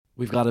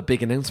We've got a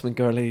big announcement,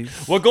 girlies.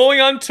 We're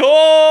going on tour!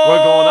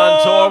 We're going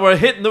on tour. We're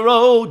hitting the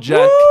road,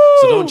 Jack. Woo!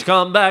 So don't you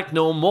come back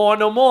no more,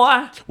 no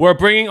more. We're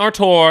bringing our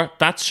tour,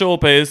 That's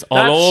Showbiz,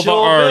 all over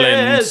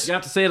Ireland. You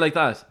have to say it like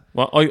that.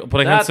 But I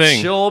can't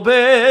sing. That's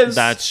Showbiz.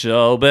 That's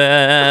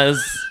Showbiz.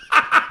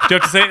 Do you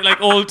have to say it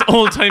like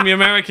old-timey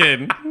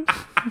American?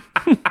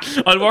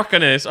 I'll work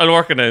on it.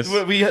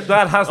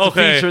 That has to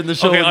feature in the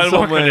show. Okay, I'll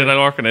work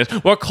on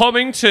it. We're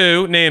coming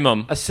to, name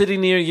them. A city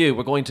near you.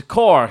 We're going to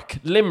Cork,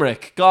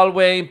 Limerick,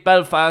 Galway,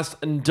 Belfast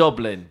and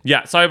Dublin.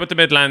 Yeah, sorry about the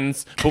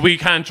Midlands, but we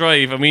can't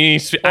drive and we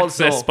need to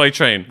access by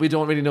train. We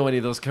don't really know any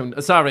of those.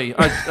 Sorry,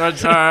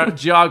 our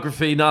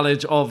geography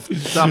knowledge of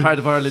that part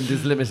of Ireland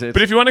is limited.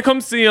 But if you want to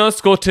come see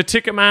us, go to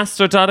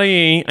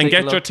ticketmaster.ie and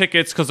get your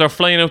tickets because they're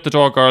flying out the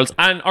door, girls.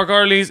 And our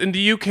girlies in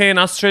the UK and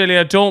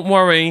Australia, don't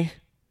worry,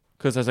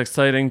 because there's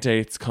exciting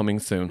dates coming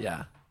soon.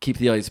 Yeah. Keep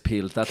the eyes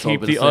peeled. That's all.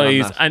 Keep the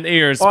eyes and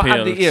ears peeled.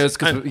 And the ears,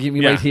 because you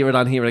might hear it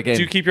on here again.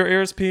 Do you keep your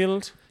ears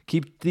peeled?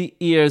 Keep the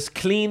ears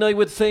clean, I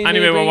would say.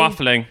 Anyway, maybe. we're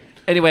waffling.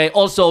 Anyway,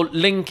 also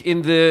link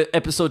in the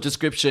episode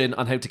description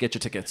on how to get your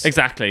tickets.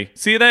 Exactly.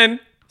 See you then.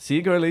 See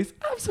you, girlies.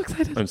 I'm so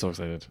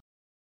excited.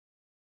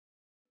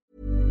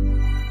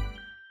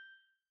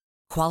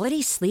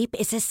 Quality sleep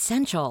is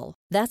essential.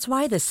 That's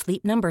why the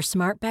Sleep Number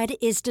Smart Bed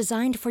is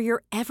designed for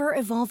your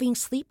ever-evolving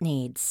sleep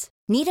needs.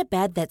 Need a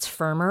bed that's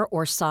firmer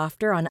or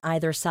softer on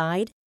either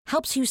side?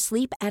 Helps you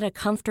sleep at a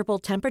comfortable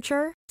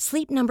temperature?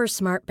 Sleep Number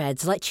Smart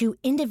Beds let you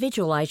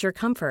individualize your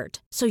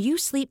comfort, so you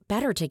sleep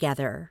better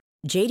together.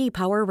 J.D.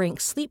 Power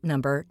ranks Sleep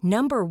Number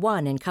number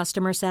 1 in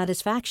customer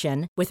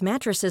satisfaction with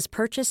mattresses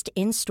purchased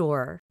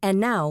in-store. And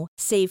now,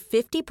 save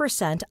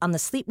 50% on the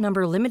Sleep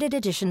Number Limited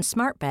Edition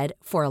Smart Bed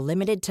for a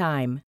limited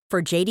time.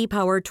 For J.D.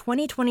 Power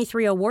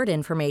 2023 award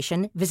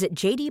information, visit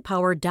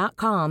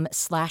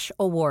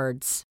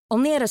jdpower.com/awards.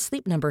 Only at a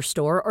Sleep Number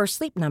store or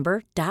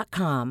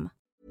sleepnumber.com.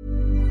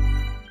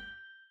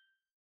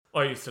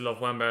 I used to love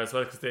Wambar as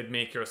well because they'd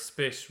make your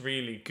spit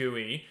really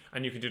gooey,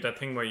 and you could do that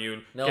thing where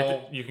you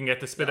can get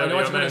the spit out of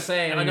your mouth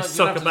and you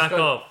suck it back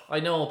up. I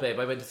know, babe.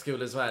 I went to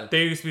school as well.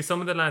 There used to be some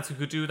of the lads who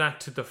could do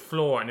that to the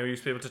floor, and they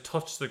used to be able to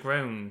touch the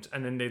ground,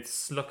 and then they'd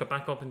suck it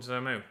back up into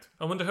their mouth.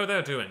 I wonder how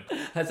they're doing.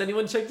 Has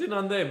anyone checked in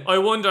on them? I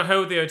wonder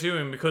how they are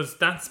doing because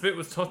that spit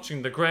was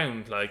touching the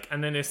ground,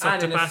 and then they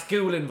sucked it back. And in a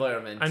school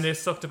environment. And they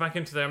sucked it back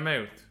into their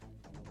mouth.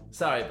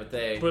 Sorry, but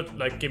they...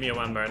 But, give me a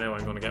Wambar now.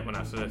 I'm going to get one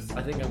after this.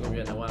 I think I'm going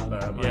to get a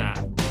Wambar. Yeah.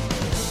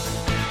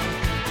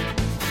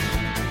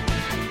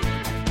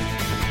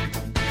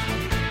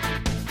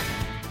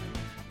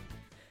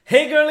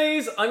 Hey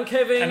girlies, I'm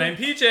Kevin. And I'm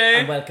PJ.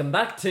 And welcome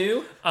back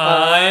to...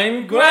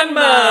 I'm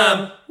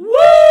Grandmam.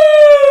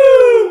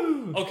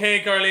 Woo! Okay,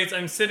 girlies,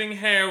 I'm sitting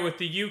here with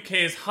the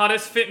UK's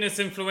hottest fitness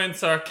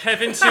influencer,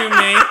 Kevin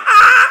Toomey,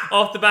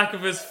 off the back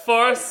of his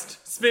first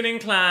spinning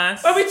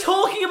class. Are we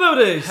talking about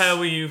it? How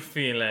are you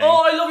feeling?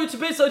 Oh, I love you to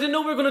bits. I didn't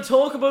know we were going to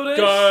talk about it.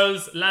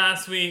 Girls,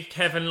 last week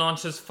Kevin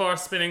launched his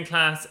first spinning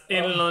class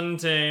in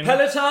London.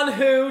 Peloton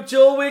who?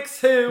 Joe Wicks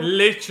who?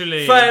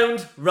 Literally.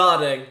 Found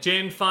rotting.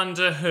 Jane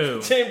Fonda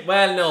who?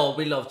 Well, no,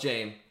 we love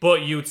Jane.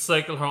 But you'd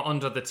cycle her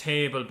under the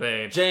table,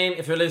 babe. Jane,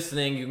 if you're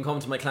listening, you can come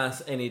to my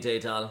class any day,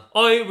 doll.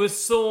 I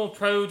was so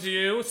proud of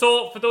you.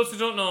 So, for those who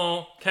don't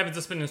know, Kevin's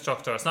a spin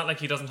instructor. It's not like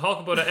he doesn't talk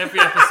about it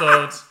every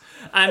episode.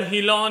 And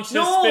he launched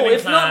his spinning class. No,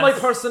 it's not my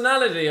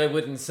personality, I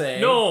wouldn't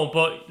say. No,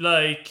 but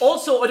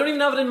Also, I don't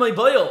even have it in my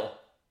bio.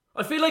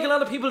 I feel like a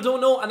lot of people don't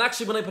know, and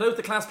actually when I put out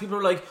the class, people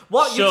are like,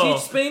 what, you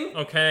teach spin?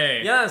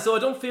 Okay. Yeah, so I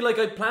don't feel like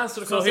I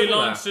plastered across So he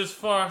everywhere. launched his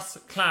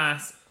first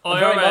class,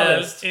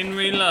 IRL, in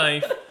real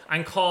life,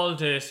 and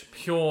called it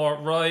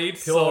Pure Ride.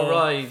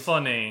 Ride.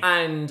 Funny.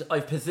 And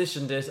I've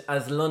positioned it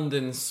as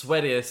London's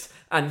sweatiest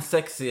and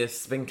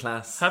sexiest spin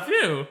class. Have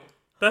you?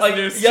 That's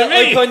news to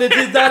me. I kind of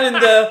did that in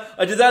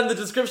the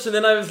description.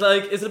 Then I was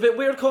like, is it a bit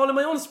weird calling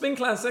my own spin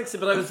class sexy?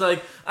 But I was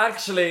like,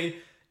 actually,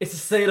 it's a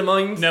state of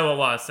mind. No, it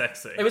was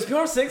sexy. It was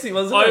pure sexy,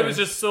 wasn't it? I was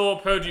just so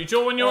proud of you.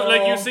 Joe, when you're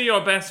you see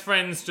your best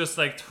friends just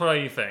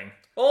thriving.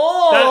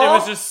 Oh! It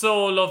was just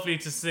so lovely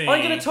to see.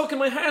 I'm going to tuck in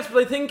my heart,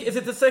 but I think, is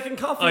it the second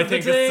coffee I of the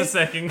think day? it's the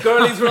second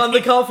Girlies, we're on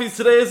the coffees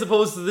today as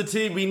opposed to the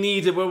tea. We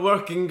need it. We're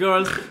working,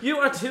 girls. You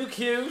are too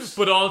cute.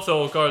 But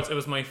also, girls, it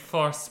was my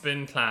first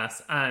spin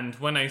class, and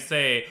when I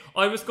say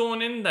I was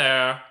going in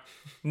there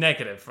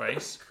negative,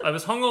 right? I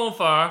was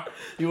hungover.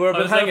 You were a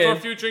bit I was hanging. for a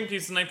few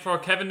drinkies the night before.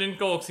 Kevin didn't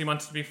go because he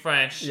wanted to be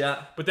fresh.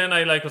 Yeah. But then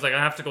I was like, I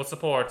have to go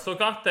support. So I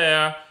got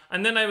there,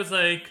 and then I was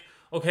like,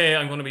 okay,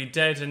 I'm going to be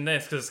dead in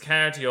this because it's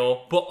cardio.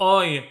 But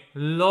I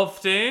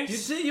loved it.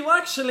 You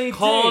actually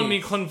Call did.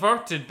 me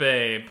converted,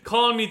 babe.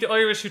 Call me the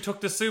Irish who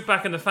took the soup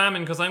back in the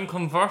famine because I'm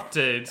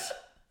converted.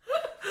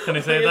 Can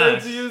I say Are you that?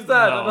 allowed to use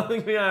that? No. I don't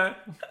think we are.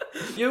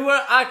 You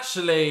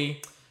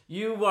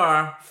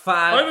were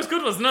fab. I was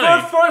good, wasn't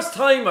I? For a first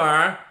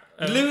timer,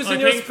 losing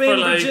your spin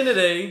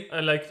virginity.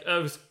 I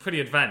was pretty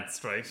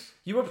advanced, right?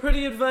 You were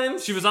pretty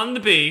advanced. She was on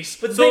the beat.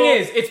 But the thing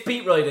is, it's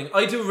beat riding.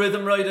 I do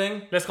rhythm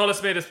riding. Let's call a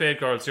spade,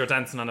 girls. You're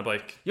dancing on a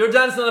bike. You're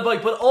dancing on a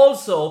bike, but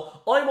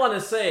also, I want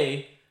to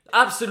say,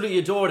 absolutely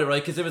adored it,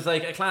 right? Because it was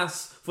like a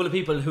class full of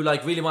people who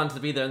like really wanted to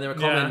be there, and they were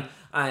coming. Yeah.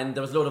 And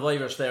there was a load of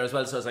Irish there as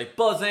well, so I was like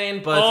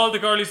buzzing. But all the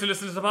girlies who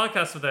listen to the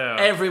podcast were there.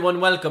 everyone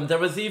welcome. There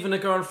was even a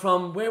girl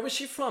from, where was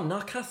she from?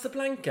 Not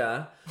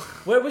Casablanca.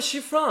 Where was she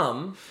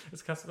from?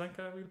 Is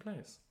Casablanca a real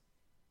place?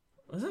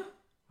 Was it?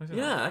 I don't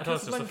know. Yeah, I thought it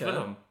was just a Casablanca.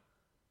 film.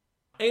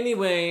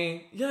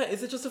 Anyway, yeah,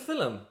 is it just a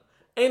film? No,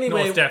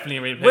 Anyway, it's definitely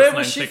a real place. where and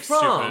was I'm she thick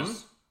from?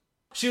 stupid.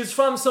 She was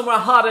from somewhere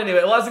hot anyway.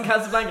 It wasn't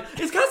Casablanca.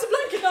 Is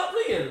Casablanca not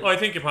real? Oh, I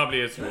think it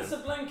probably is real.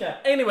 Casablanca.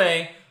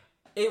 Anyway,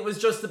 it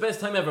was just the best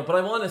time ever. But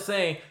I want to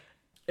say,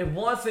 it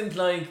wasn't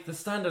like the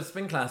standard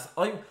spin class.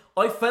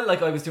 I felt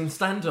like I was doing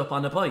stand-up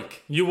on a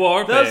bike. You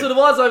were, That's babe. what it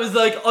was. I was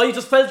like, I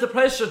just felt the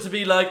pressure to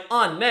be like,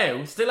 on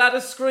now, still at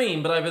a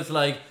screen. But I was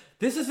like,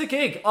 this is a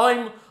gig.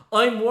 I'm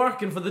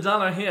working for the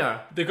dollar here.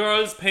 The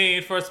girls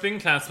paid for a spin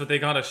class, but they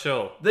got a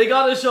show. They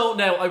got a show.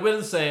 Now, I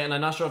will say, and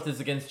I'm not sure if this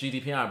is against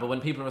GDPR, but when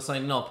people were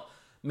signing up,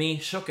 me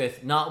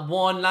shooketh. Not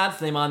one lad's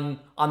name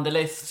on the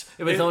list.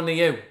 It was only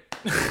you.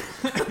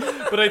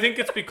 But I think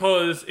it's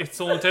because it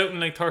sold out in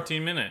like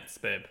 13 minutes,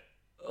 babe.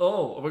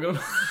 Oh, we're gonna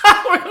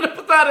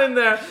put that in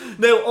there.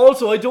 Now,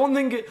 also, I don't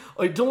think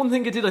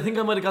it did. I think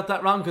I might have got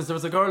that wrong because there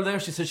was a girl there.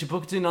 She said she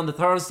booked in on the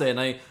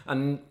Thursday,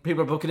 and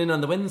people are booking in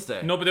on the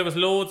Wednesday. No, but there was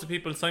loads of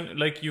people signing.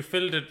 Like you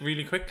filled it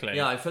really quickly.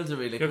 Yeah, I felt it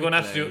really. You're going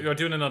to have to do. You're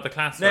doing another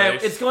class, Now,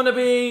 right? it's going to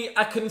be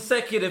a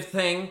consecutive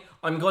thing.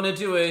 I'm going to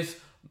do it.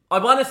 I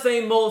want to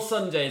say most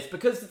Sundays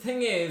because the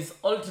thing is,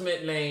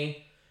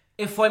 ultimately,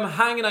 if I'm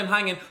hanging, I'm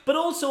hanging. But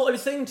also, I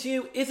was saying to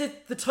you, is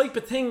it the type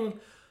of thing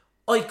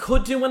I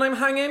could do when I'm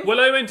hanging? Well,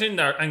 I went in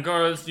there, and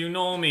girls, you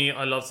know me,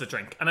 I love to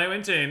drink. And I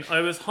went in, I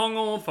was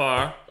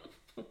hungover.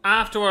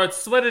 Afterwards,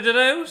 sweated it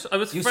out. I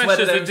was fresh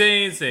as a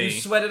daisy. You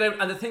sweated out.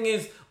 And the thing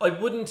is, I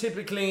wouldn't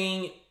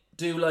typically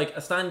do like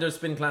a standard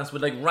spin class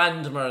with like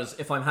randomers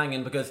if I'm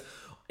hanging because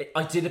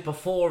I did it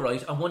before,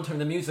 right? And one time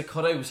the music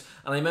cut out,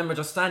 and I remember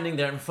just standing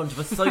there in front of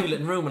a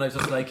silent room, and I was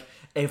just like,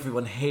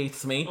 everyone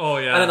hates me. Oh,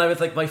 yeah. And then I was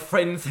like, my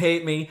friends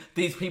hate me.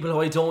 These people who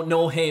I don't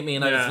know hate me.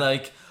 And I Yeah. was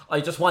like, I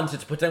just wanted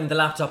to put down the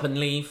laptop and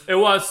leave. It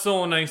was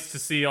so nice to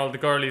see all the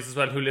girlies as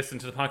well who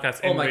listened to the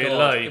podcast in Oh my real God,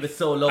 life. it was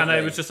so lovely. And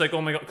I was just like,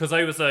 oh my God, because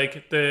I was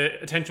like, the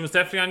attention was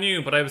definitely on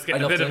you, but I was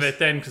getting I a bit loved of it. it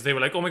then because they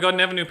were like, oh my God,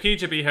 never knew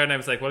PJ be here. And I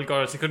was like, well,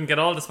 girls, you couldn't get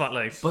all the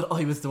spotlight. But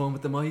I was the one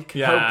with the mic.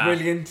 Yeah. How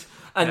brilliant.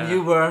 And Yeah.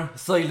 you were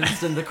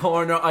silenced in the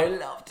corner. I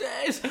loved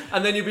it.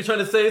 And then you'd be trying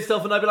to say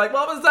stuff, and I'd be like,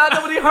 what was that?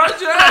 Nobody heard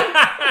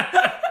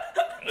you.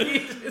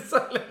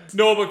 Silent.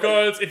 No, but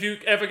girls, if you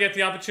ever get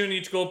the opportunity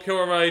to go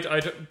pure ride, I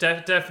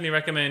definitely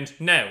recommend.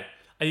 Now,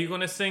 are you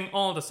going to sing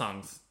all the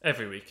songs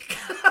every week?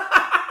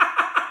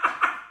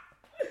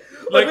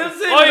 Like, will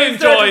sing I when I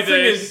start enjoyed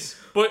singing. it,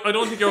 but I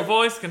don't think your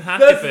voice can hack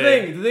That's it, the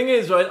babe. thing. The thing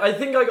is, right, I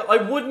think I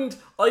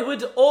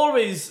would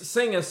always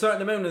sing a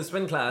certain amount in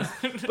spin class.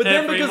 But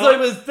then Every because month. I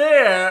was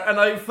there and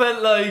I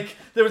felt like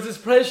there was this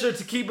pressure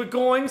to keep it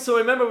going. So I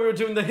remember we were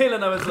doing the hill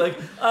and I was like,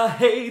 I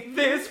hate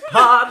this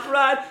part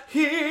right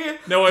here.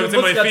 No, I The was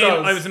in my Pussycat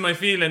Dolls. I was in my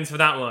feelings for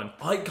that one.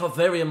 I got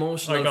very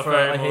emotional I got for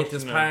very I Hate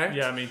This emotional. Part.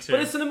 Yeah, me too.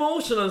 But it's an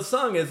emotional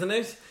song, isn't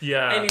it?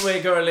 Yeah.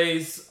 Anyway,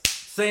 girlies,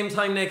 same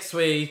time next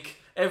week,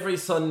 every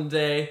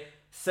Sunday,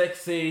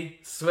 sexy,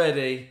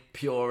 sweaty,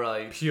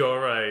 pure-eyed.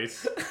 Pure right.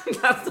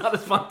 That's not a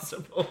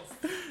sponsor post.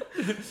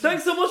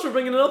 Thanks so much for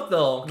bringing it up,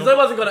 though. Because I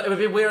wasn't going to... It would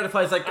be weird if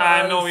I was like...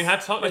 No, we had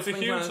to talk. my It's a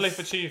spin huge class. life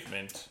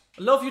achievement.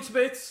 Love you to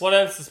bits. What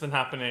else has been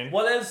happening?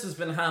 What else has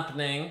been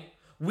happening?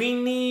 We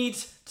need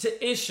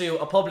to issue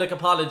a public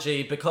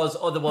apology because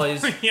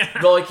otherwise Yeah.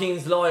 Roy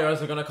Keane's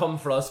lawyers are going to come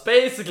for us.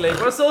 Basically,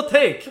 we're so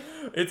thick.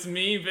 It's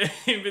me, babe.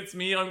 It's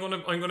me. I'm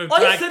gonna I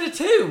drag. said it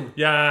too.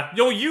 Yeah.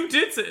 Yo, you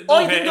did say.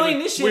 I think I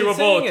initiated We were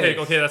saying both it. thick.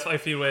 Okay, that's. I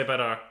feel way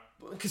better.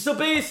 So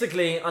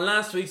basically, on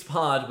last week's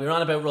pod, we were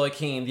on about Roy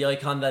Keane, the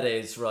icon that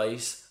is,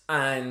 right?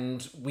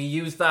 And we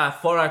used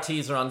that for our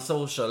teaser on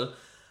social.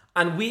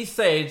 And we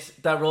said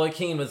that Roy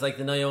Keane was like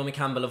the Naomi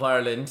Campbell of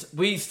Ireland.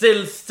 We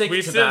still stick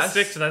We to still that.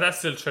 stick to that. That's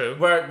still true.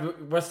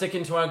 We're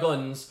sticking to our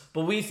guns.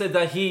 But we said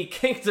that he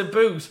kicked a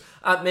boot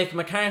at Mick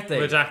McCarthy.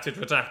 Redacted.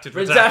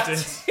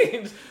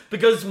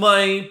 Because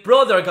my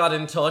brother got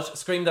in touch,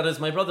 screamed at us,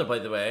 my brother, by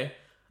the way.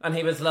 And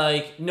he was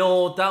like,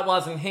 no, that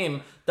wasn't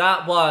him.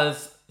 That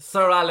was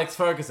Sir Alex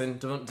Ferguson.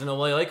 Don't know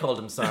why I called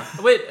him Sir.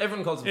 Wait,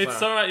 everyone calls him It's Sir.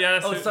 Sir. Yeah.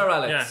 That's Oh, it. Sir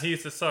Alex. Yeah,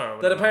 he's the Sir.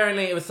 That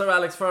apparently it was Sir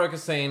Alex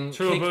Ferguson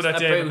Threw a kicked boot at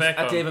David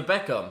Beckham.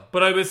 Beckham.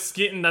 But I was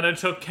skitting that it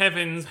took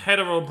Kevin's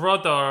hetero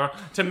brother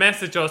to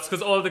message us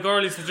because all the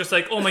girlies were just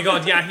like, oh my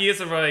God, yeah, he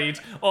is a ride.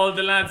 All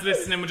the lads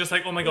listening were just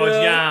like, oh my God,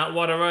 yeah,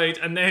 what a ride.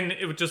 And then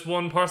it was just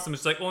one person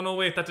was like, oh no,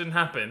 wait, that didn't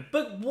happen.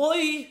 But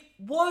why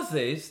was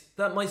it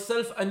that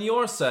myself and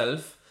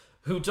yourself,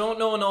 who don't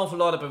know an awful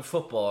lot about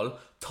football,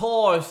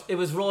 thought it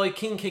was Roy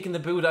Keane kicking the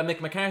boot at Mick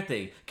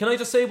McCarthy? Can I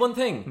just say one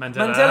thing?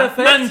 Mandela. Mandela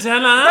effect.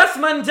 Mandela. That's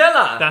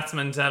Mandela. That's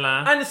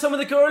Mandela. And some of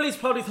the girlies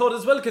probably thought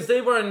as well because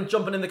they weren't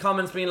jumping in the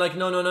comments being like,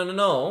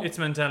 no. It's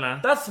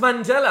Mandela. That's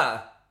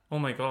Mandela. Oh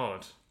my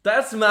God.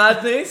 That's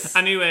madness.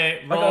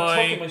 Anyway, I got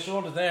tuck in Roy, my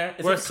shoulder there.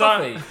 It's we're a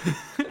coffee.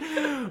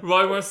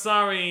 Roy, we're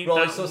sorry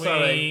Roy, that so we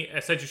sorry.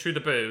 said you threw the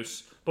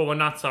boot. But we're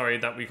not sorry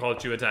that we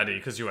called you a daddy,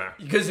 because you are.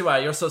 Because you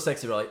are, you're so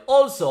sexy, Roy.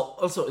 Also,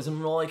 isn't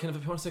Roy kind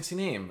of a pure sexy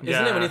name?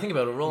 Isn't it when you think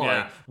about it, Roy?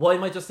 Yeah. Why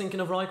am I just thinking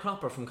of Roy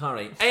Cropper from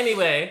Corrie?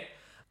 Anyway,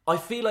 I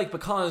feel like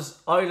because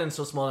Ireland's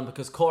so small and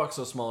because Cork's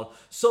so small,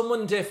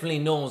 someone definitely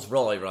knows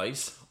Roy,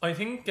 right? I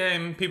think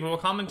people were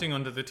commenting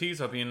under the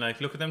teaser being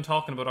like, look at them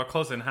talking about our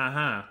cousin,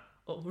 haha.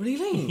 Oh,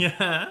 really?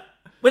 Yeah.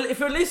 Well, if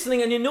you're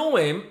listening and you know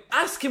him,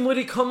 ask him would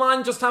he come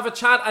on, just have a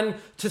chat and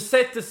to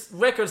set this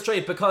record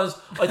straight, because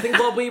I think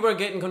what we were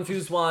getting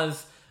confused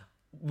was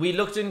we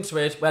looked into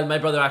it. Well, my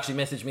brother actually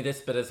messaged me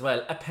this bit as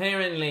well.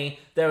 Apparently,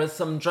 there was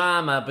some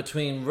drama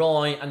between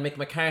Roy and Mick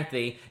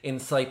McCarthy in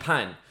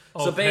Saipan.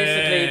 So Okay.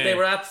 basically, they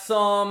were at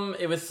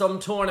some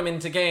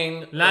tournament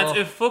again. Lads,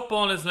 if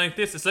football is like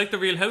this, it's like the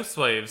Real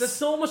Housewives. There's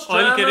so much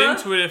drama. I'll get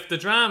into it if the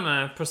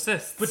drama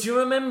persists. But do you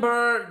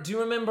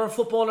remember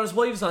footballers'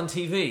 wives on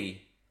TV?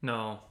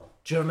 No.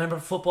 Do you remember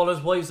footballers'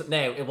 wives?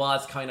 Now, it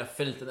was kind of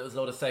filth and it was a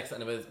load of sex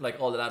and it was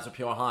like all the lads were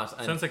pure hot.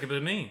 And Sounds like a bit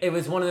of me. it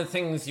was one of the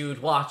things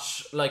you'd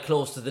watch like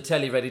close to the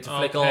telly, ready to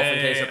flick off in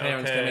case your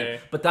parents came in.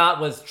 But that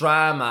was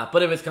drama.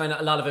 But it was kind of,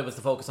 a lot of it was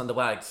to focus on the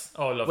wags.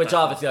 Oh, love which that.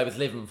 obviously I was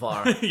living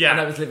for. Yeah.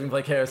 And I was living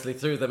vicariously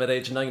through them at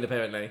age 9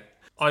 apparently.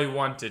 I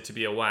wanted to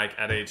be a wag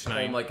at age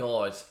 9. Oh my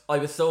god. I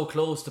was so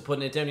close to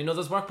putting it down. You know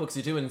those workbooks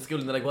you do in school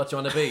and they're like, what do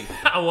you want to be?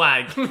 A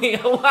wag. Me,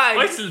 a wag.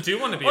 I still do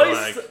want to be a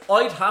wag.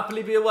 I'd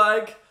happily be a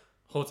wag.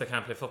 Holds I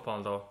can't play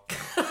football though.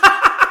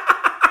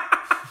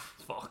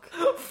 Fuck.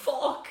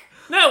 Fuck.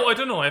 No, I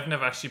don't know. I've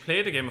never actually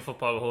played a game of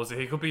football with Jose.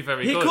 He could be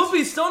very He good. could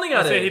be stunning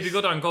at I'd say it. he'd be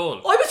good on goal.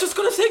 I was just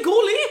going to say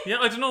goalie. Yeah,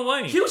 I don't know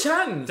why. Huge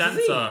hands. is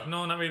he? Dancer.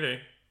 No, not really.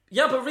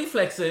 Yeah, but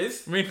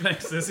reflexes.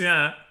 Reflexes,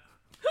 yeah.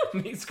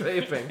 Me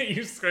scraping.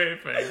 You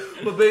scraping.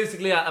 But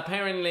basically, yeah,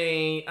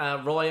 apparently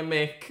Roy and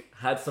Mick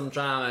had some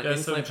drama. There's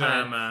in some Saipan.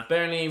 drama.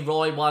 Apparently,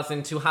 Roy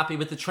wasn't too happy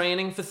with the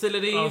training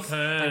facilities Okay.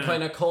 and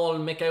kind of called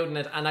Mick out in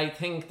it. And I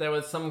think there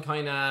was some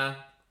kind of...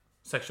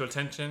 Sexual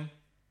tension.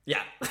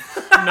 Yeah.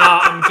 Nah,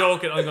 I'm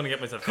joking. I'm going to get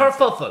myself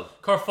Kerfuffle.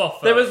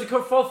 Kerfuffle. There was a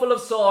kerfuffle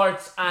of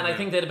sorts, and I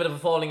think they had a bit of a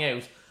falling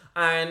out.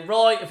 And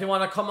Roy, if you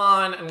want to come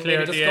on and Clear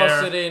maybe the discuss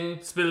air. it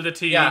in... Spill the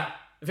tea. Yeah.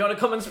 If you want to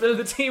come and spill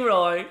the tea,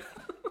 Roy.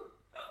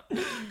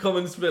 Come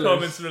and spill Come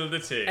it. and spill the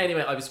tea.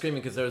 Anyway, I was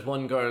screaming because there was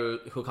one girl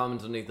who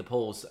commented underneath the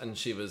post and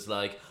she was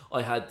like,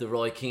 I had the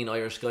Roy Keane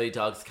Irish Guide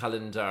Dogs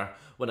calendar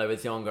when I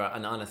was younger,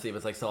 and honestly it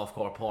was like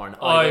softcore porn.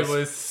 I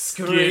was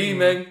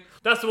screaming.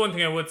 That's the one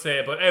thing I would say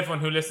about everyone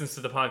who listens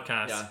to the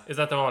podcast, Yeah. is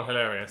that they're all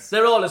hilarious.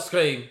 They're all a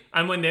scream.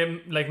 And when they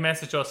like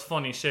message us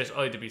funny shit,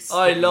 I'd be I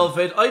spitting. love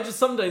it. I just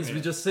sometimes be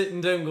just sitting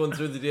down going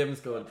through the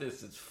DMs going,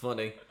 this is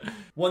funny.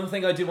 One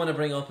thing I do want to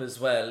bring up as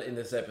well in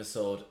this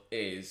episode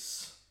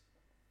is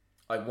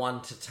I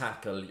want to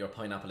tackle your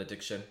pineapple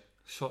addiction.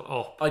 Shut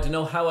up. I don't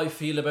know how I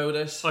feel about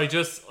it.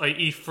 I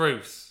eat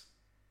fruit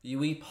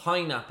You eat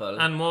pineapple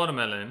and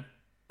watermelon.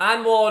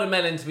 and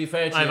watermelon, to be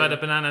fair to I've you. had a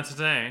banana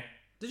today.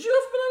 Did you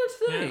have a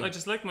banana today? Yeah, I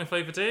just like my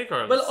 5 a day,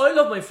 girls. Well, I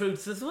love my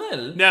fruits as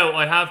well. No,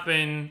 I have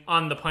been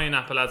on the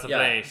pineapple as of Yeah,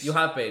 late. you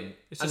have been.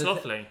 It's And just the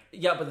lovely.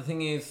 Yeah, but the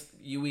thing is,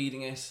 you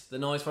eating it, the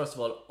noise first of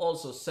all.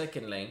 Also,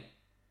 secondly,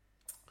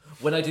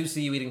 when I do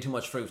see you eating too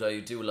much fruit, I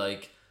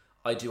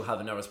do have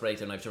a nervous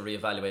breakdown. I have to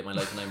reevaluate my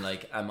life, and I'm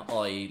like, am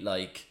I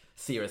like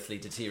seriously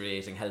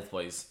deteriorating health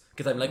wise?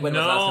 Because I'm like, when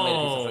was the last time I ate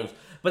a piece of fruit?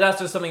 But that's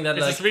just something that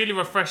It's like just really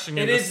refreshing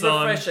in it the is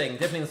sun. refreshing,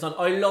 definitely in the sun.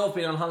 I love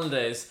being on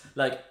holidays.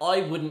 Like,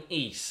 I wouldn't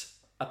eat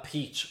a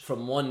peach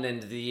from one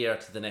end of the year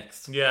to the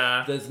next.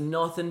 Yeah. There's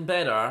nothing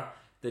better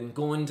than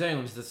going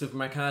down to the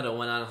supermercado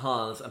when on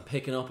hauls and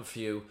picking up a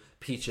few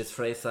peaches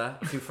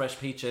fresa, a few fresh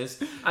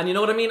peaches. And you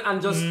know what I mean?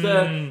 And just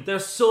they're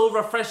so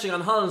refreshing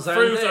on hauls, aren't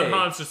Fruit they? and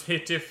hauls just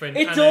hit different.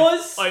 It And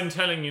does. I'm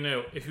telling you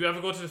now, if you ever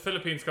go to the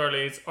Philippines,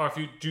 girlies, or if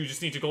you do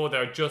just need to go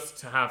there just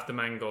to have the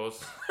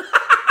mangoes.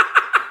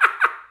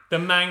 The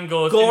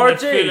mangoes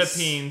Gorgeous. in the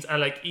Philippines are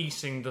like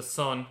eating the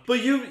sun.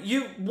 But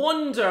you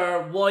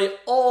wonder why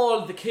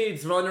all the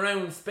kids run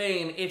around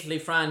Spain, Italy,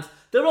 France,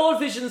 they're all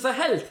visions of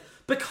health.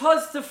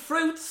 Because the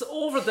fruits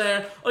over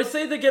there, I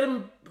say they get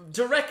them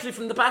directly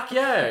from the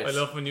backyard. I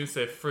love when you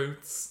say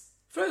fruits.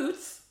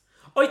 Fruits?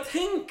 I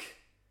think...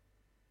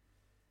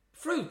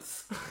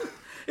 Fruits.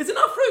 Is it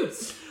not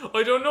fruits?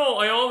 I don't know,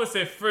 I always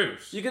say fruit.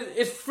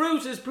 If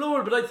fruit is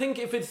plural, but I think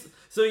if it's...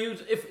 So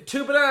if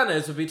 2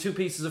 bananas would be 2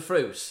 pieces of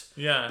fruit.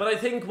 Yeah. But I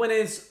think when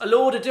it's a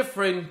load of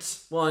different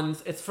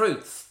ones, it's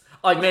fruits.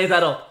 I made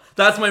that up.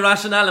 That's my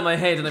rationale in my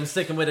head and I'm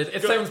sticking with it.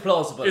 It sounds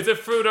plausible. Is it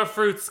fruit or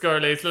fruits,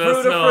 girlies? Let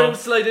us Fruit or know. fruit,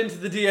 slide into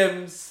the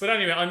DMs. But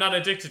anyway, I'm not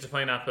addicted to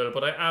pineapple,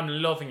 but I am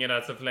loving it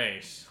as of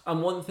late.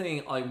 And one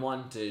thing I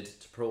wanted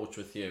to approach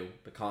with you,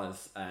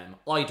 because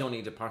I don't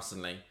eat it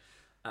personally,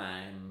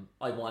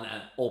 I want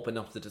to open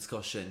up the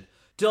discussion.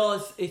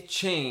 Does it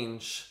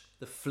change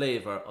the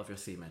flavour of your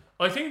semen?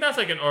 I think that's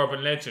like an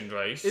urban legend,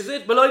 right? Is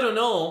it? Well, I don't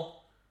know.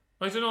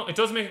 I don't know. It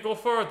does make it go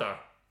further.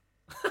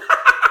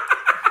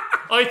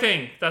 I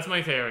think that's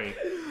my theory.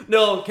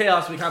 No,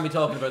 chaos, we can't be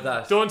talking about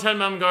that. Don't tell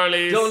mum,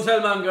 girlies. Don't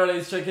tell mum,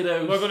 girlies, check it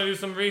out. We're going to do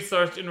some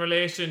research in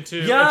relation to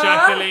Yeah?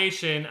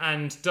 ejaculation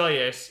and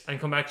diet and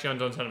come back to you on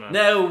Don't Tell Mum.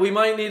 Now, we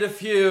might need a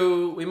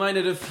few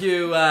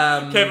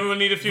Kevin will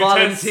need a few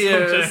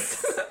volunteers.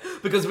 test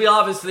Because we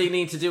obviously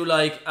need to do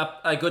like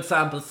a good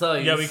sample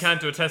size. Yeah, we can't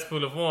do a test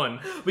pool of one.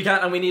 We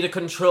can't, and we need a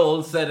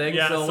control setting.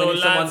 Yeah, so so we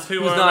need lads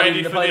someone who who's are not ready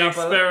eating for the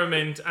pineapple.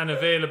 experiment and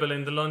available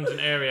in the London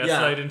area, Yeah.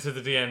 slide into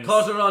the DMs.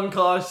 Cut or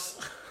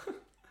uncut.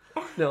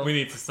 No. We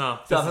need to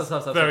stop. Stop, This stop,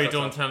 is stop, very stop,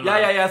 Don't stop. Tell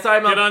Mum. Yeah.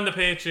 Sorry, Mum. Get on the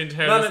Patreon to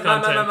hear this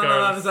content, Mum,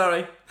 girls.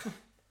 sorry.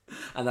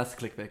 And that's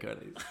the clickbait,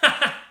 girlies.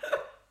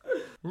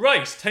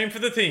 Right, time for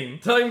the theme.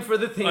 Time for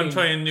the theme. I'm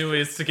trying new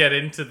ways to get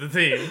into the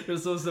theme. You're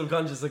so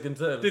subconscious, I can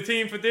tell. The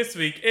theme for this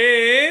week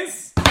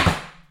is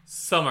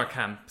summer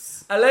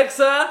camps.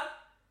 Alexa,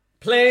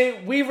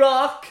 play We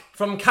Rock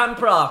from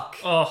Camp Rock.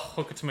 Oh,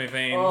 hook it to my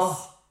veins.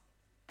 Oh,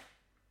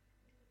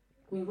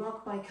 We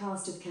Rock by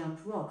cast of Camp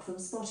Rock from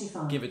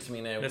Spotify. give it to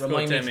me now. Let's go,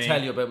 Remind me Demi. to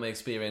tell you about my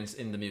experience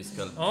in the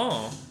musical.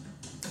 Oh.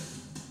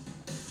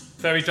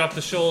 Very drop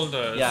the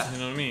shoulders. Yeah. You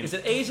know what I mean? Is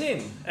it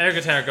 18? Air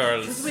guitar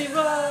girls. We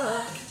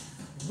rock,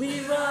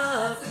 we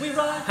rock, we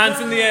rock. Hands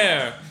in the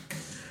air.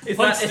 It's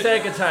Punch not, it's the-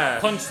 their guitar.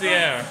 Punch the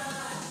air.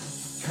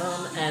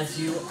 Come as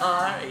you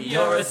are,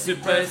 you're a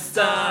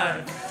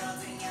superstar.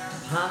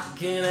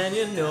 Pocking and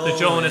you know The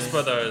Jonas it.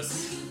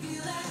 Brothers.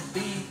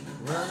 Beat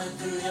running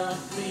through your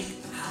feet.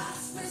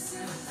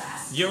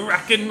 You're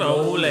rock and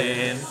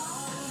rolling.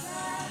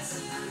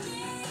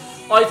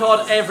 I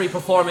thought every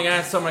performing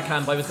arts summer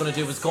camp I was going to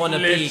do was going to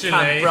be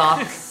Literally. Camp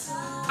Rock.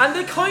 And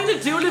they kind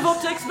of do live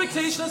up to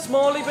expectation, a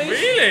smally bit.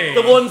 Really?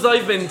 The ones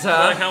I've been to.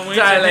 I can't wait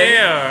darling. to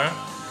hear.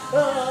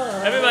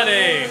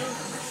 Everybody.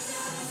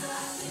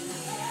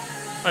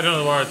 I don't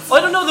know the words. I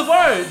don't know the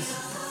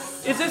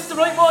words. Is this the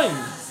right one?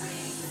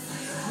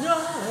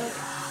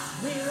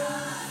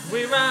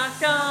 We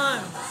rock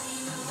on.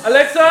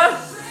 Alexa,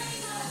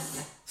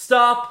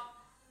 stop.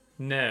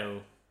 Now,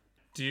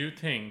 do you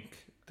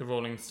think the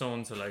Rolling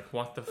Stones are like,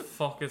 what the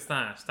fuck is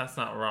that? That's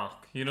not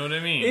rock. You know what I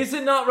mean? Is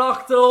it not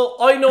rock though?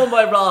 I know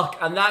my rock,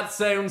 and that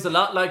sounds a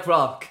lot like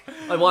rock.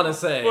 I want to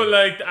say. Well,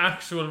 like the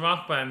actual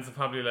rock bands are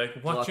probably like,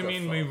 what do you the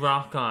mean fuck? we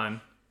rock on?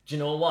 Do you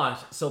know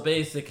what? So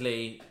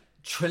basically,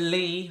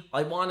 Tralee,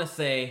 I want to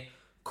say,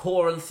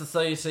 Choral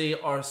Society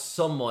or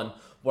someone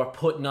were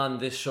putting on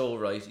this show,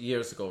 right,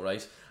 years ago,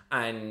 right?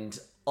 And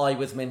I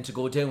was meant to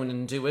go down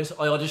and do it.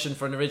 I auditioned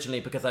for it originally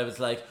because I was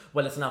like,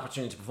 well, it's an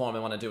opportunity to perform, I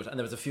want to do it. And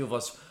there was a few of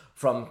us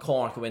from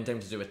Cork who went down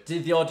to do it.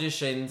 Did the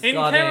auditions. In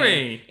got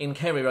Kerry? In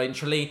Kerry, right, in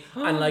Tralee.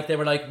 And like, they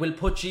were like, we'll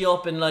put you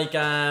up in like,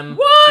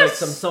 What? like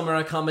some summer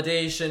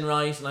accommodation,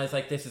 right? And I was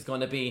like, this is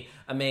going to be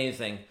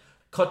amazing.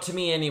 Cut to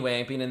me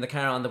anyway, being in the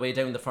car on the way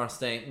down the first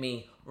day,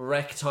 me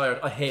wrecked tired.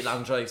 I hate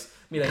long drives.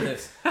 Me like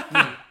this.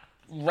 Me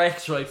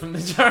wrecked right from the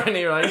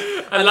journey, right?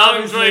 A And long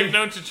obviously- drive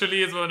down to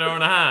Tralee is 1 hour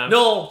and a half.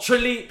 No,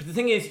 Tralee. But the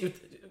thing is,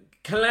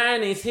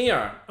 Killarney's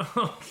here.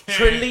 Okay.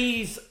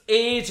 Tralee's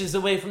ages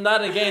away from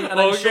that again, and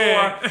I'm Okay.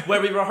 sure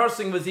where we were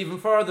rehearsing was even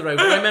further out.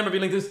 I remember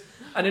being like this,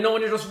 and you know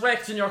when you're just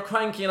wrecked and you're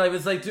cranky, and I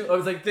was like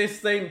this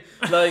thing,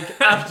 like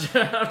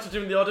after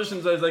doing the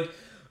auditions, I was like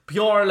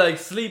pure like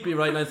sleepy,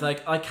 right? And I was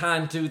like, I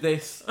can't do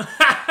this.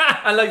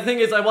 And like the thing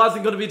is, I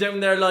wasn't going to be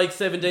down there like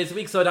 7 days a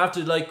week, so I'd have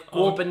to like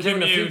go up and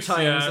down a few commute,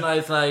 times, yeah. and I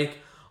was like,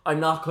 I'm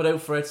not cut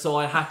out for it, so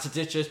I had to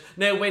ditch it.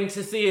 Now, went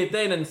to see it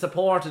then and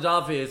support it,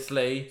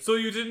 obviously. So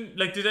you didn't,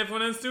 like, did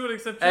everyone else do it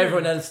except you?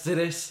 Everyone else did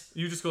it.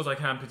 You just goes, I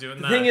can't be doing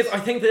The that. thing is, I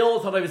think they all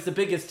thought I was the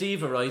biggest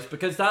diva, right?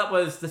 Because that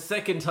was the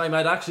second time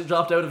I'd actually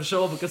dropped out of a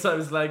show because I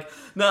was like,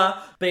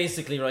 nah.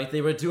 Basically, right,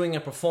 they were doing a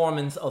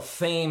performance of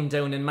Fame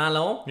down in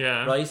Mallow.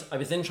 Yeah. Right? I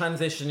was in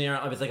transition year.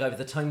 I was like, I have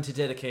the time to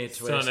dedicate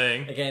to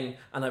Stunning. it. Again,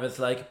 and I was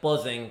like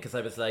buzzing because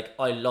I was like,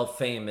 I love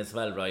Fame as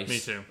well, right? Me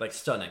too. Like,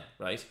 stunning,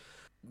 right?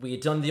 We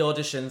had done the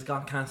auditions,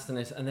 got cast in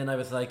it, and then I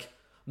was like,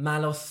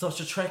 Mallow's such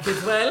a trek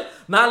as well.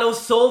 Mallow's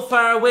so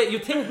far away. You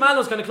think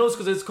Mallow's kind of close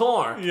because it's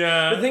Cork.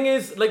 Yeah. The thing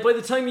is, like, by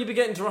the time you be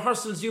getting to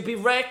rehearsals, you'd be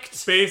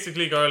wrecked.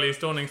 Basically, girlies,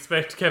 don't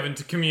expect Kevin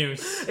to commute.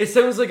 It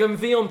sounds like I'm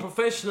being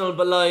unprofessional,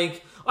 but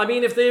like, I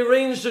mean, if they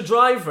arranged a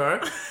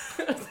driver,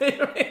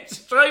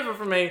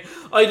 for me,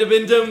 I'd have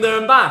been down there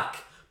and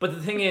back. But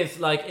the thing is,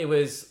 like, it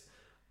was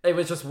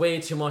just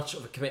way too much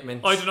of a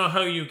commitment. I don't know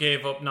how you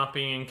gave up not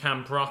being in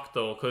Camp Rock,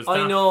 though, because I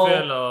that know.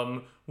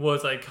 film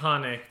was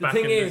iconic The back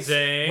thing in is, the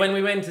day. when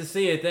we went to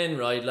see it then,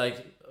 right,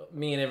 like,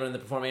 me and everyone in the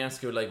performing arts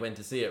school, like, went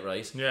to see it,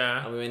 right?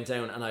 Yeah. And we went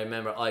down, and I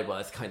remember I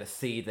was kind of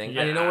seething.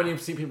 Yeah. And you know when you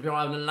see people pure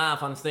having a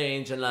laugh on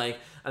stage, and like,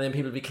 and then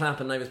people be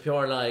clapping, and I was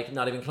pure like,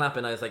 not even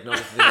clapping, I was like, no,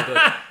 this is really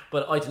good.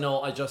 But I don't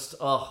know,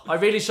 I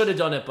really should have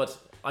done it, but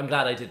I'm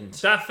glad I didn't.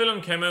 That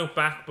film came out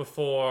back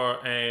before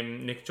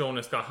Nick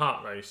Jonas got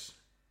hot, right?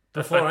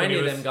 That's Before back when any he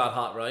of was- them got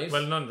hot, right?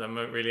 Well, none of them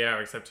really are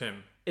except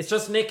him. It's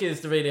just Nick is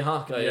the really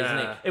hot guy, isn't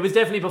Yeah. he? It was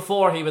definitely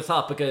before he was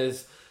hot,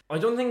 because I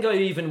don't think I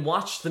even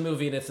watched the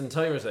movie in its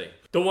entirety.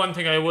 The one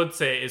thing I would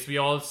say is we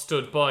all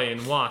stood by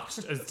and watched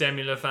as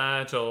Demi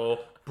Lovato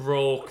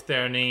broke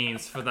their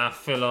knees for that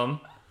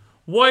film.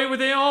 Why were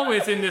they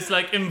always in this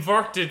like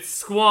inverted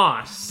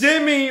squat?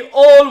 Demi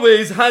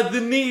always had the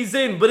knees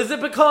in, but is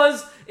it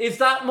because is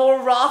that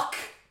more rock?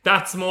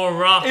 That's more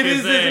rock, It is,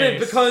 isn't isn't it?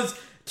 Because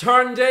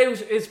turned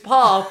out is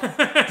pop.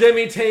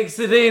 Demi takes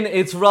it in.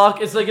 It's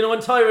rock. It's like, you know when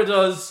Tyra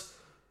does.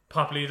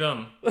 Poppily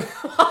done.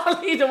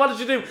 What did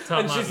she do? Top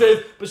And she model.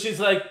 says, but she's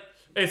like,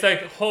 It's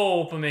like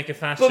hope and make it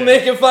fashion. but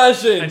make it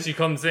fashion. And she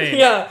comes in.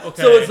 Yeah.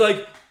 Okay. So it's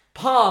like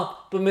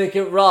pop, but make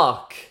it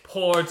rock.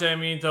 Poor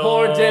Demi though.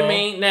 Poor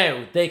Demi.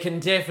 Now they can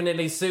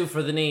definitely sue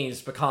for the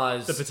knees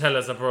because The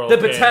patellas are broke. the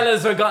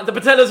patellas are gone. The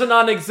patellas are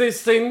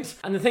non-existent.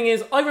 And the thing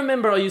is, I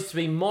remember I used to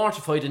be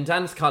mortified in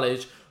dance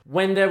college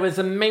when there was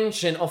a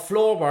mention of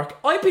floor work.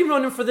 I'd be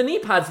running for the knee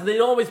pads, and they'd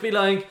always be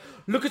like,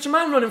 "Look at your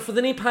man running for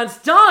the knee pads,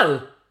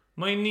 doll."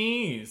 My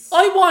knees.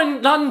 I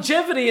want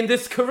longevity in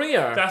this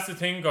career. That's the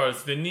thing,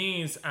 girls. The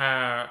knees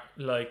are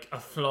like a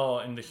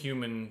flaw in the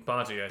human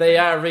body. I They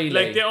think. are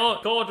really.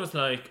 Like God was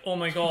like, oh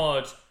my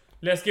God,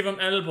 let's give them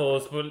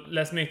elbows, but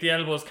let's make the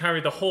elbows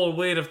carry the whole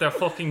weight of their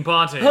fucking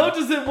body. How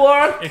does it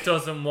work? It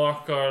doesn't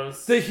work,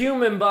 girls. The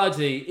human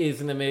body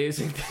is an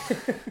amazing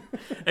thing.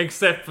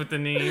 Except for the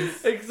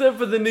knees. Except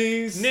for the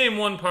knees. Name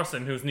one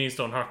person whose knees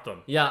don't hurt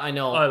them. Yeah, I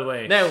know. I'll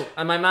wait. Now,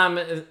 and my mum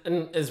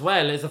as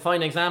well is a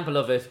fine example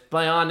of it.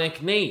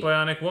 Bionic knee.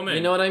 Bionic woman.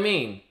 You know what I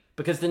mean?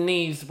 Because the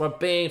knees were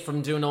bad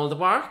from doing all the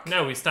work.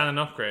 Now we stand an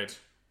upgrade.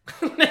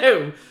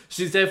 No,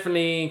 she's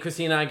definitely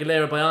Christina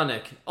Aguilera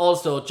Bionic.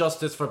 Also,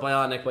 Justice for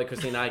Bionic by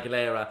Christina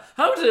Aguilera.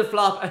 How did it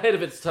flop ahead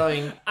of its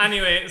time?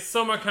 Anyway,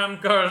 summer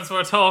camp girls,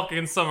 we're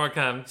talking summer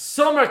camp.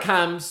 Summer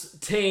camps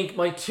take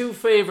my two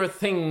favourite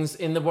things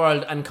in the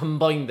world and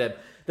combine them.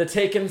 They're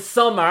taking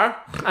summer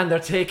and they're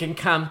taking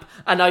camp,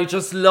 and I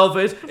just love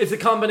it. It's a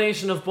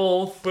combination of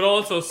both. But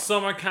also,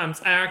 summer camps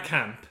are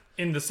camp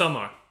in the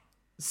summer.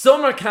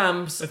 Summer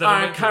camps that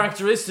are amazing?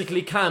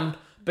 characteristically camp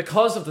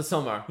because of the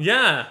summer.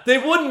 Yeah. They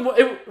wouldn't,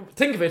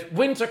 think of it,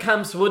 winter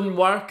camps wouldn't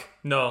work.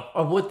 No,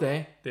 Or would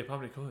they? they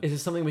probably could. Is it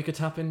something we could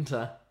tap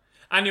into?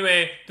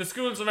 Anyway, the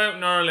schools are out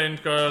in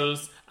Ireland,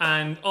 girls,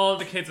 and all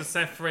the kids are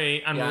set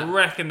free and Yeah.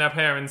 wrecking their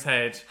parents'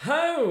 head.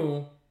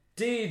 How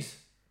did,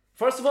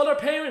 first of all, our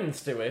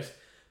parents do it?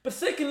 But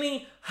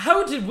secondly,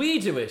 how did we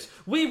do it?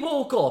 We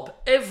woke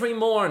up every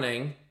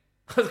morning,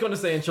 I was going to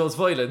say and chose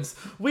violence,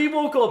 we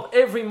woke up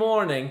every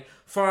morning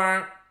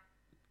for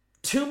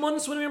 2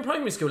 months when we were in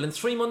primary school and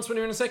 3 months when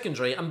we were in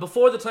secondary, and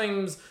before the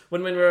times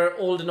when we were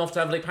old enough to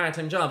have like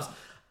part-time jobs,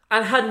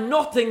 and had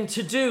nothing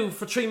to do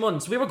for 3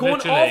 months. We were going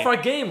Literally. off our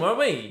game, weren't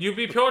we? You'd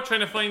be pure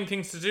trying to find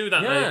things to do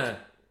that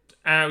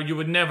you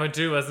would never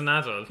do as an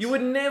adult. You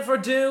would never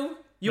do.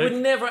 You Like-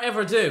 would never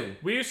ever do.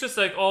 We used to just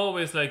like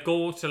always like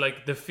go to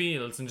like the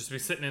fields and just be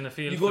sitting in the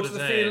field You for go to the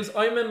the day. fields.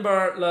 I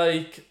remember,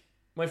 like,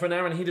 my friend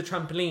Aaron, he did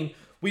trampoline.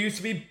 We used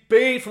to be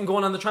bait from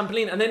going on the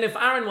trampoline. And then if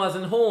Aaron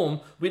wasn't home,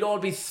 we'd all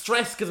be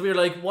stressed because we were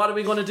like, what are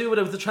we going to do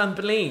without the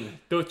trampoline?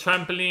 The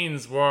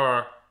trampolines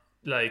were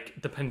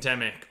like the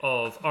pandemic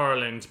of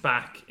Ireland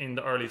back in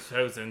the early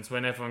 2000s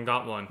when everyone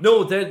got one.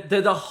 No,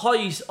 they're the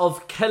height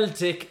of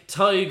Celtic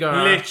tiger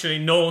Literally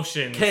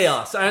notions.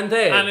 chaos, aren't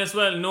they? And as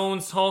well, no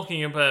one's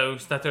talking about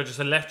that they're just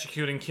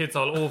electrocuting kids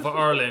all over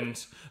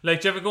Ireland.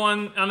 Like, do you ever go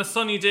on a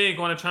sunny day,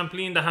 go on a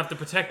trampoline that have the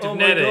protective Oh my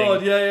netting?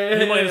 God, yeah,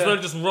 You might yeah. as well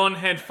just run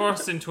head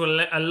first into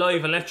a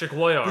live electric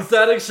wire. The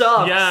static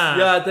shocks. Yeah.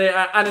 Yeah, they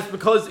are. And it's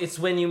because it's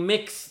when you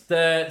mix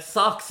the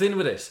socks in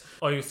with it.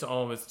 I used to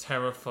always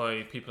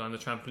terrify people on the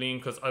trampoline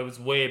because I was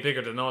way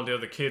bigger than all the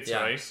other kids,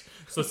 Yeah. right?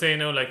 So say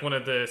now, like one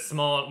of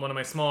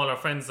my smaller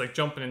friends like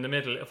jumping in the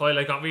middle. If I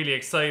like got really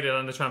excited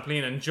on the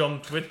trampoline and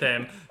jumped with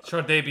them,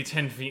 sure they'd be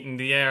 10 feet in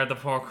the air. The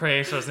poor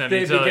creators nearly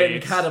They'd be died.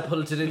 getting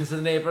catapulted into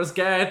the neighbour's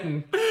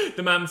garden.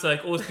 The man's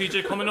like, "Oh, is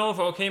PJ coming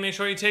over? Okay, make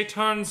sure you take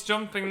turns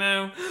jumping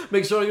now."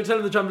 Make sure you tell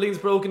him the trampoline's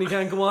broken, he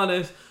can't go on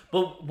it.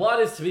 But what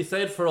is to be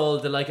said for all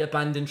the like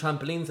abandoned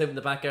trampolines out in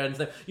the back gardens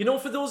now? You know,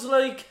 for those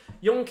like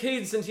young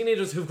kids and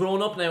teenagers who've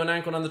grown up now and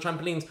aren't going on the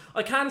trampolines,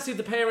 I can't see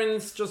the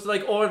parents just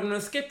like ordering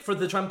a skip for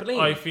the trampoline.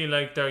 I feel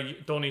like the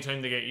only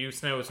time they get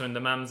used now is when the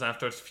mam's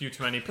after a few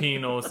too many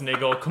Pinots and they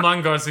go, "Come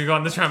on, girls, we go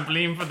on the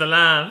trampoline for the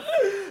laugh."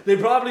 They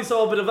probably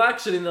saw a bit of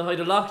action in the height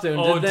of lockdown,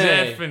 Oh, didn't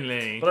they?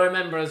 definitely. But I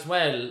remember as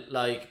well,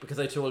 like, because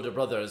I had two older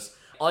brothers,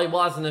 I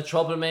wasn't a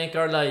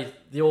troublemaker,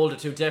 like, the older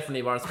two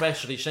definitely were,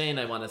 especially Shane,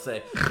 I want to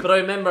say. But I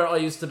remember I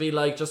used to be,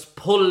 like, just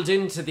pulled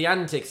into the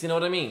antics, you know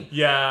what I mean?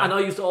 Yeah. And I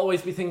used to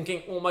always be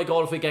thinking, oh my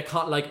God, if we get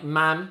caught, like,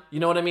 Mam, you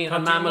know what I mean?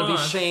 And Can't Mam do will be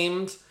what?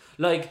 shamed.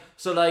 Like,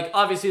 so, like,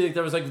 obviously, like,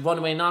 there was, like,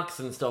 runaway knocks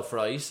and stuff,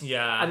 right?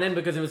 Yeah. And then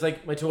because it was,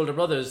 like, my two older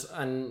brothers,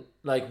 and,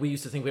 like, we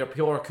used to think we were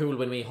pure cool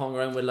when we hung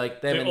around with,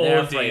 like, them The and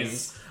their oldies.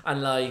 friends.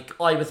 And like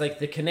I was like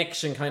the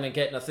connection kind of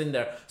getting us in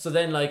there. So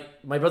then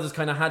like my brothers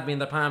kind of had me in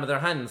the palm of their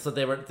hands. So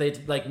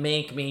they'd like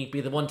make me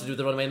be the one to do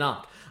the runaway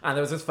knock. And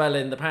there was this fella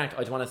in the park,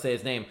 I don't want to say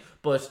his name,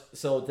 but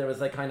so there was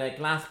like kind of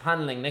glass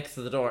paneling next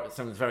to the door. It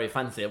sounds very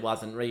fancy, it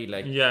wasn't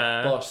really.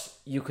 Yeah. But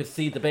you could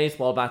see the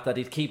baseball bat that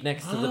he'd keep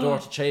next to the door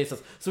to chase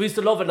us. So we used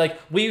to love it. Like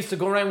we used to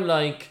go around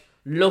like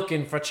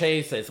looking for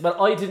chases.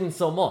 Well, I didn't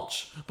so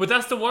much. But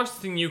that's the worst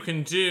thing you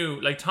can do.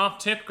 Like, top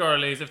tip,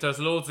 girlies, if there's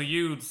loads of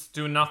youths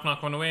doing knock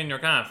run away in your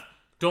gaff,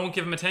 don't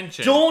give them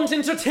attention. Don't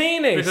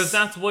entertain it. Because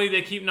that's why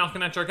they keep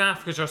knocking at your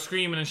gaff, because you're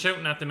screaming and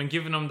shouting at them and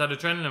giving them that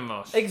adrenaline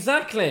rush.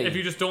 Exactly. If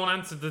you just don't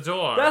answer the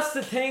door. That's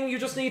the thing. You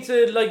just need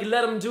to like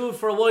let them do it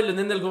for a while, and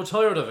then they'll go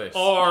tired of it.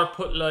 Or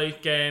put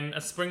like a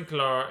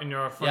sprinkler in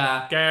your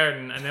front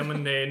garden, and then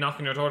when they knock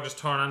on your door, just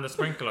turn on the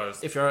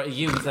sprinklers. If you're a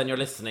youth and you're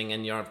listening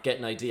and you're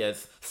getting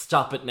ideas,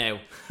 stop it now.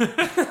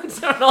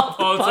 Turn off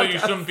the Also, podcast. you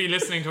shouldn't be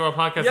listening to our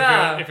podcast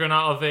Yeah. if you're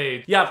not of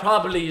age. Yeah,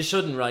 probably you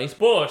shouldn't, right?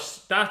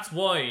 But that's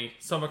why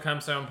summer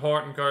camps are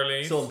important,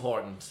 girlies. So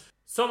important.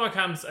 Summer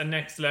camps are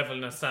next level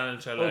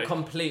nostalgia. Oh, Like.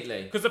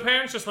 completely. Because the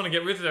parents just want to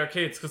get rid of their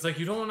kids, because like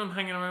you don't want them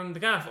hanging around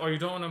the gaff, or you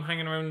don't want them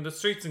hanging around the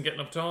streets and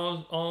getting up to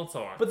all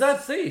sorts. But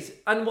that's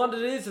it. And what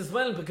it is as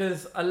well,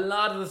 because a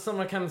lot of the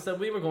summer camps that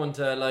we were going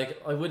to,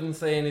 like, I wouldn't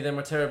say any of them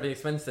were terribly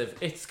expensive.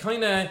 It's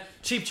kind of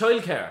cheap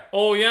childcare.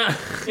 Oh yeah,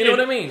 You know what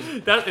I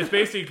mean? That is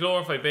basically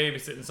glorified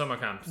babysitting summer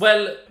camps.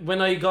 Well,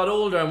 when I got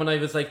older and when I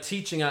was like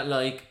teaching at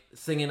like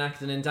singing,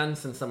 acting and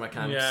dancing summer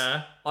camps,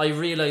 Yeah. I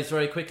realised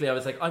very quickly, I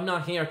was like, I'm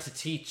not here to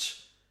teach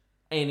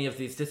any of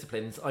these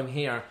disciplines. I'm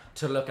here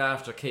to look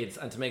after kids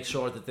and to make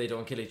sure that they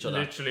don't kill each other.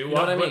 Literally, You know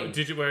what I mean?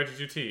 Where did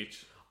you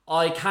teach?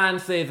 I can't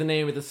say the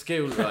name of the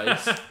school, right?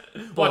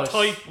 What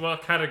but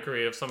what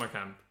category of summer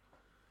camp?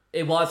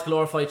 It was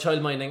glorified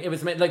childminding. It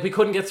was like we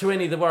couldn't get through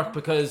any of the work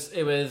because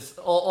it was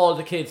all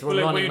the kids were Well,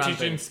 like, were running you rampant.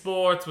 teaching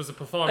sports? Was it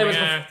performing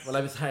arts? Well,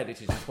 I was hardly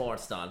teaching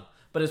sports, Don,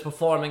 but it's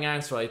performing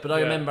arts, right? But I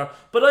Yeah. remember,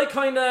 but I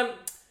kind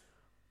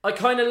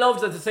of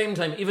loved it at the same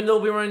time, even though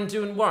we weren't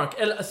doing work.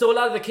 So a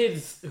lot of the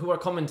kids who were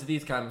coming to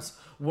these camps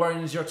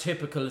weren't your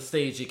typical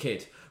stagey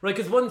kid, right?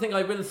 Because one thing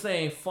I will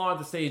say for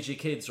the stagey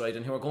kids, right,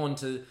 and who are going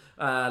to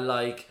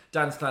like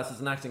dance classes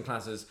and acting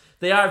classes,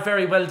 they are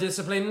very well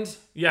disciplined.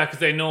 Yeah, because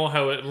they know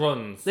how it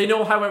runs. They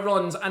know how it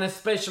runs, and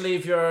especially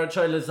if your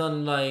child is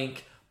on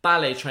like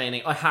ballet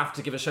training, I have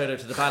to give a shout out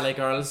to the ballet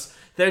girls.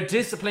 Their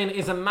discipline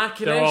is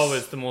immaculate. They're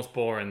always the most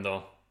boring,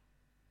 though.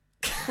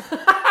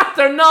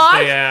 They're not.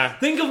 They are.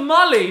 Think of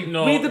Molly.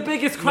 No, We had the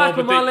biggest crack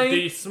with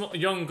Molly. The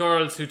young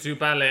girls who do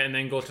ballet and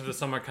then go to the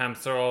summer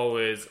camps are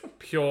always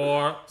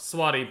pure,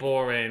 swatty,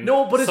 boring.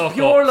 No, but it's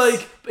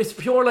suck-ups.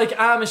 pure like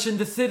Amish in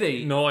the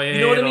city. No, I you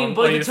know what I hate mean? them.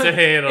 By I the used to time-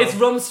 hate them. It's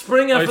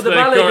Rumspringa I for was the like,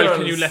 ballet girl, girls.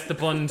 can you let the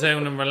bun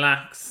down and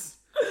relax?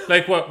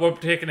 Like we're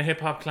taking a hip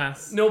hop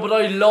class. No, but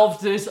I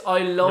loved it. I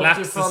loved Relax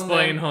it the from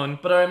spine, them. hun.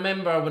 But I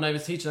remember when I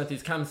was teaching at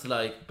these camps,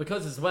 like,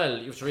 because as well,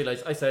 you have to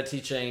realise I started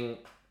teaching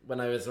when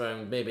I was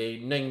around maybe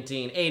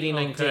 19.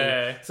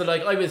 Okay. So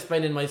like I was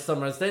spending my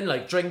summers then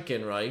like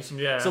drinking, right?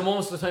 Yeah. So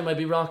most of the time I'd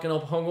be rocking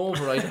up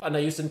hungover, right? And I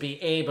used to be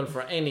able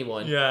for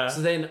anyone. Yeah.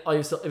 So then it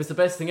was the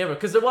best thing ever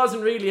because there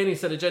wasn't really any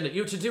set agenda.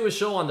 You had to do a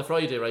show on the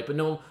Friday, right? But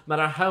no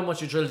matter how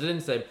much you drilled it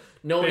into them,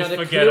 no one They'd had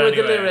a forget clue of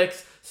the anyway.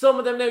 lyrics. Some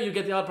of them now you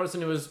get the odd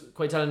person who was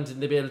quite talented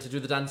and they'd be able to do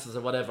the dances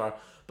or whatever.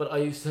 But I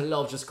used to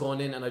love just going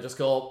in and I just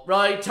go,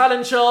 right,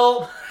 talent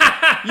show.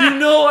 You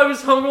know I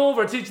was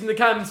hungover teaching the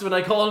camps when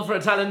I called for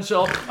a talent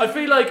show. I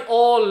feel like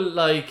all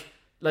like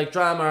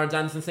drama or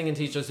dance and singing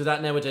teachers do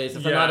that nowadays.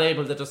 If they're Yeah. not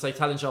able, they're just like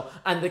talent show.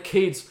 And the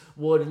kids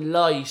would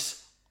light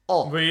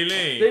up.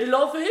 Really? They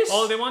love it.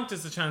 All they want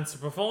is a chance to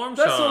perform.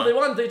 That's Sean. all they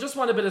want. They just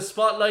want a bit of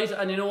spotlight.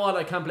 And you know what?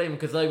 I can't blame them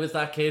because I was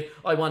that kid.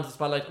 I wanted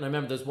spotlight. And I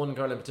remember there's one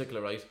girl in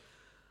particular, right?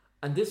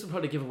 And this will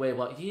probably give away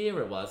what year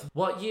it was.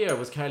 What year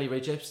was Carly Rae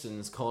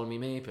Jepsen's Call Me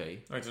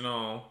Maybe? I don't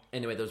know.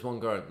 Anyway, there was one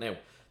girl. Now,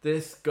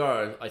 this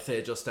girl, I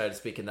say, just started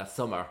speaking that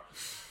summer.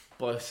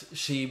 But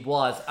she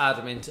was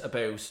adamant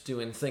about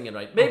doing singing,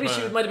 right? Maybe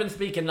Okay. she might have been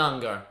speaking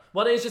longer.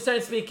 What age she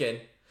started speaking?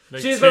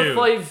 Like She's 2. about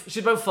 5.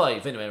 She's about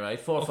 5 anyway, right?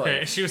 4 or 5.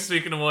 Okay, she was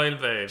speaking a while,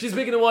 babe. She's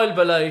speaking a while,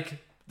 but like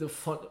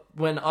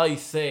when I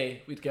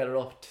say we'd get her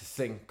up to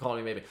sing Call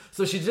Me Maybe.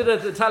 So she did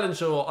the talent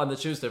show on the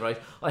Tuesday, right?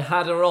 I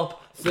had her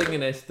up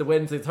singing it the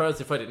Wednesday,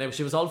 Thursday, Friday. Now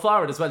she was all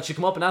for it as well. She'd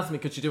come up and ask me,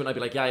 could she do it? And I'd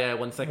be like, yeah,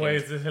 1 second. Why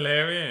is it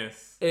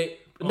hilarious?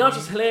 Not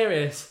just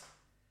hilarious,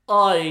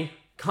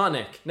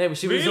 iconic. Now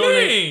she was Really?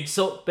 only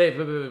so babe,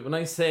 when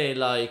I say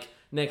like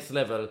next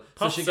level, so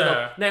Pop she get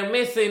star. up now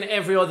missing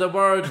every other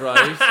word,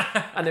 right?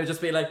 And they would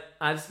just be like,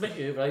 I just met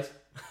you, right?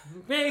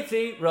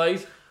 Matey,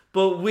 right?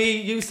 But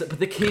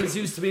the kids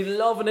used to be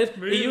loving it.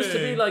 It used to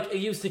be Really? like, it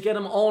used to get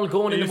them all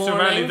going in the used to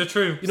morning. rally the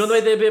troops. You know the way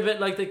they'd be a bit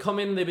like, they come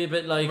in, they'd be a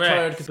bit like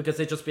Wrecked. tired because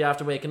they'd just be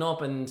after waking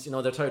up and, you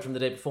know, they're tired from the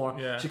day before.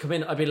 Yeah. She'd come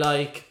in, I'd be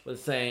like, we'll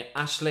say,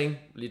 Aisling,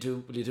 will you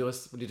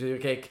do your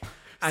cake?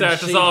 And Start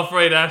us she'd- off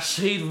right, Ash.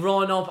 She'd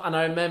run up and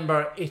I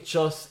remember it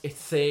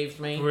saved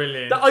me.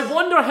 Brilliant. I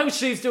wonder how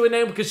she's doing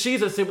now because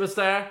she's a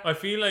superstar. I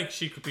feel like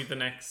she could be the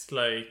next,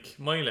 like,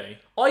 Miley.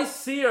 I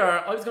see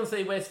her. I was going to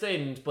say West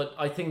End, but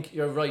I think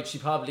you're right. She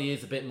probably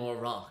is a bit more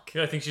rock.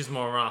 Yeah, I think she's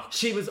more rock.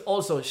 She was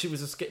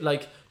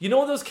like, you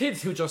know those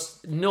kids who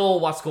just know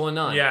what's going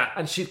on. Yeah.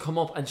 And she'd come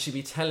up and she'd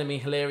be telling me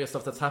hilarious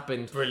stuff that's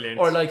happened. Brilliant.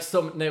 Or like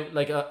one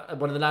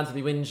of the lads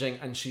would be whinging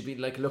and she'd be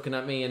like looking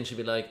at me and she'd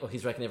be like, oh,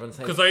 he's wrecking everyone's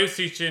head. Because I was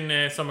teaching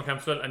summer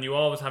camp as well, and you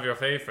always have your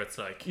favourites,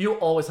 like. You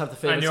always have the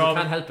favourites. You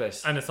can't help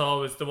it. And it's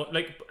always the one,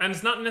 like, and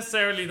it's not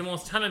necessarily the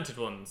most talented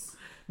ones.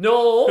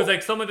 No. Because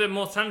like some of the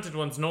most talented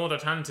ones know they're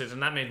talented,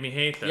 and that made me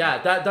hate them. Yeah,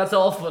 that's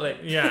awful.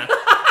 Yeah.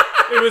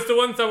 It was the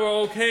ones that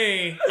were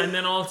okay and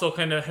then also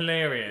kind of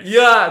hilarious.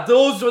 Yeah,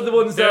 those were the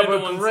ones They're that were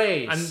the ones,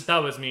 great. and that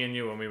was me and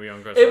you when we were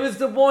younger. It was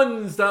the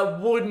ones that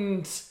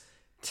wouldn't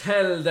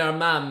tell their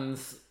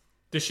mams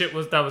the shit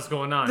that was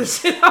going on. the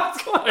shit that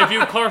was going on. If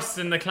you cursed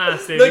in the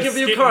class, they'd Like be if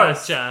you skitting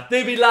cursed, at ya.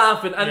 they'd be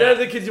laughing, and Yeah.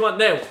 they're the kids you want.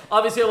 Now,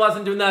 obviously I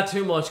wasn't doing that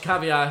too much,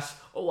 caveat.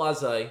 Or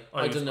was I?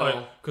 I don't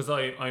know. Because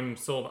I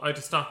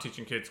just stopped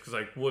teaching kids because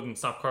I wouldn't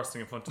stop cursing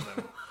in front of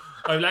them.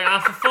 I'm like,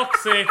 for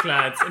fuck's sake,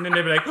 lads. And then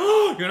they'd be like,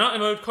 oh, you're not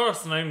allowed to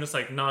curse. And I'm just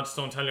like, no, just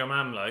don't tell your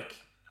mum, like.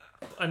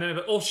 And then they'd be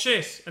like, oh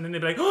shit. And then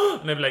they'd be like, oh,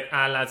 and they'd be like,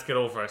 lads, get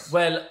over it.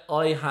 Well,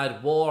 I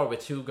had war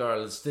with two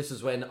girls. This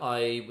is when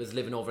I was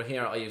living over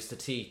here. I used to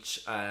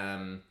teach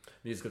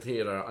musical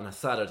theatre on a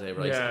Saturday,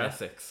 right, Yeah. in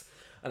Essex.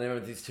 And I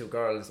remember these two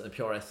girls, and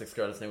pure Essex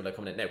girls, now like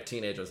coming in now,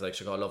 teenagers,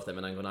 like, I love them,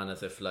 and I'm going on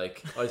as if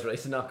like I was ready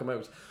to knock them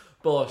out.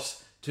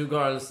 But two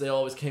girls, they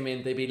always came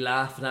in, they'd be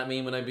laughing at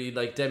me when I'd be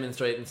like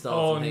demonstrating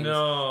stuff and things.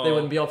 No. They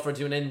wouldn't be up for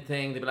doing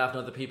anything, they'd be laughing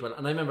at other people.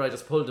 And I remember I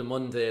just pulled them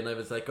one day and I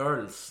was like,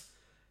 girls,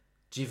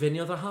 do you have any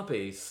other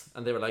hobbies?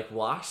 And they were like,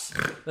 what?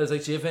 I was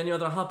like, do you have any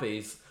other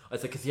hobbies? I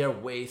was like, because you're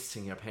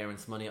wasting your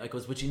parents' money. I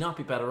goes, would you not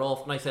be better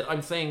off? And I said,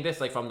 I'm saying this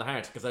like from the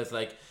heart, because I was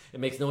like, it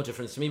makes no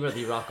difference to me whether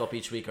you rock up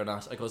each week or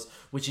not. I goes,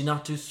 would you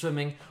not do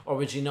swimming, or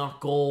would you not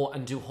go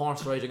and do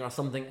horse riding or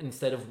something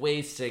instead of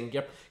wasting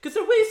your... Because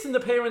they're wasting the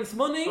parents'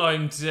 money.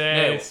 I'm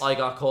dead. Now, I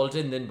got called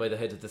in then by the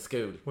head of the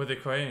school. Were they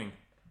crying?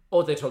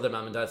 Oh, they told their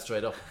mum and dad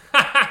straight up.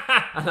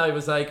 And I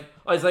was like,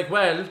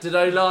 well, did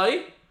I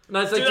lie? And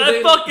I was like, Did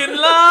I fucking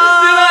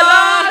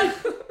lie?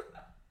 Did I lie?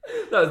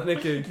 That was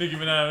Nicki. Nicki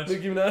Minaj.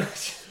 Nicki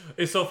Minaj.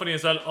 It's so funny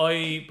as well.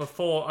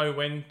 Before I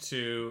went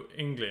to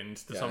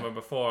England the summer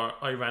before,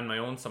 I ran my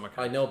own summer camp.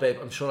 I know, babe.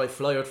 I'm sure I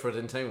flyered for it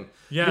in town.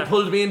 Yeah. You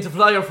pulled me into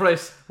flyer for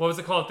it. What was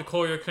it called? The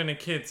Courier Clinic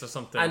Kids or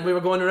something. And we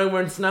were going around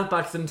wearing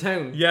snapbacks in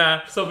town.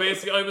 Yeah, so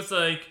basically I was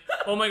like,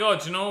 oh my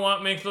god, do you know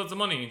what makes loads of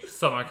money?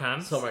 Summer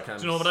camps. Summer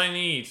camps. Do you know what I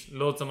need?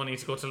 Loads of money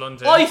to go to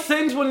London. I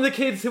sent one of the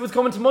kids who was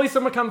coming to my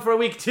summer camp for a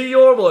week to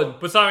your one.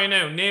 But sorry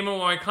now, name a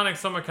more iconic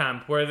summer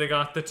camp where they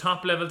got the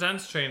top level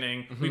dance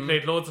training, we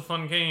played loads of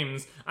fun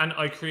games, and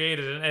I created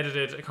and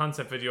edited a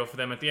concept video for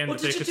them at the end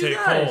that they could take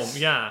home.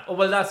 Yeah. Oh,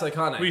 well, that's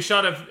iconic. We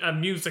shot a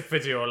music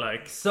video,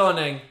 like.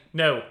 Stunning.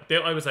 No,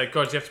 I was like,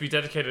 God, you have to be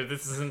dedicated.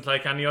 This isn't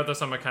like any other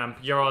summer camp.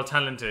 You're all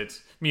talented.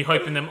 Me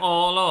hyping them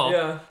all up.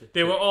 Yeah.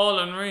 They were all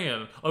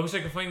unreal. I wish I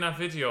could find that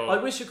video. I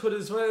wish you could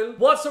as well.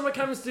 What summer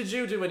camps did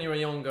you do when you were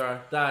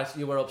younger that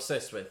you were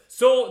obsessed with?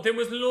 So there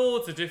was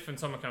loads of different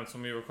summer camps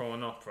when we were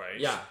growing up, right?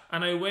 Yeah.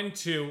 And I went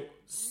to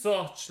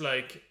such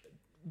like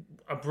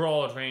a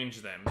broad range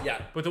of them.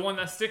 Yeah. But the one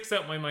that sticks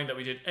out in my mind that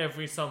we did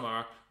every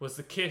summer was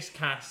the Kit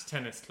Kat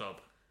Tennis Club.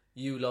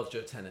 You loved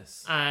your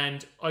tennis.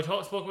 And I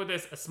spoke about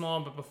this a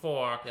small bit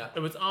before. Yeah. It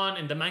was on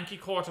in the Mankey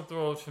Court up the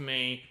road for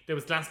me. There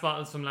was glass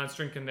bottles from lads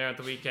drinking there at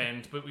the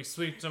weekend, but we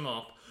sweeped them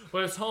up. But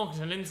I was talking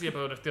to Lindsay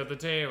about it the other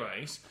day,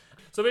 right?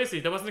 So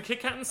basically, there wasn't a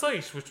Kit Kat in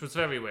sight, which was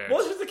very weird.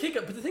 What was the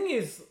kick-up? But the thing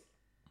is,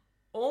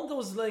 all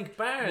those like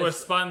bars Were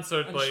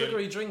sponsored and by...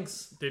 sugary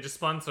drinks. They just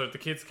sponsored the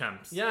kids'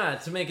 camps. Yeah,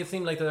 to make it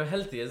seem like they're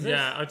healthy, is it?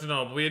 Yeah, I don't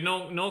know. But we had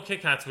no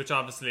Kit Kats, which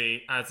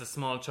obviously, as a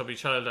small chubby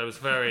child, I was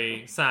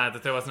very sad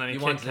that there wasn't any You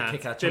Kit wanted a Kats.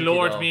 Kit Kat They chunky,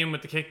 lured though. me in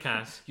with the Kit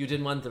Kat. You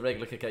didn't want the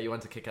regular Kit Kat, you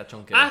wanted Kit Kat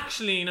chunky.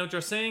 Actually, now that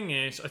you're saying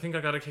it, I think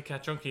I got a Kit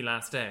Kat Junkie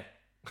last day.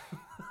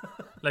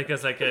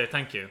 As a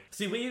thank you.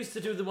 See, we used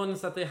to do the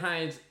ones that they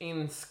had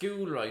in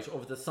school, right,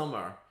 over the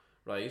summer,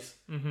 right?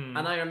 Mm-hmm.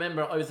 And I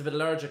remember I was a bit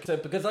allergic to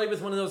because I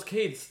was one of those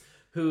kids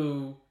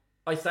who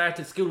I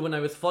started school when I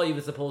was 5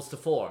 as opposed to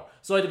 4.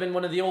 So I'd have been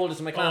one of the oldest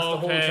in my class the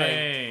whole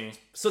time.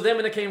 So then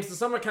when it came to the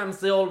summer camps,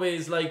 they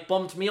always like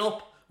bumped me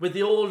up with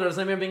the olders.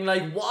 I remember being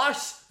like, what?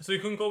 So you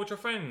couldn't go with your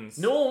friends?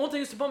 No, they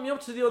used to bump me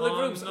up to the other Oh,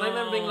 groups. And I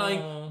remember being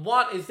like,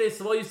 what is this?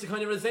 So I used to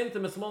kind of resent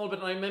them a small bit.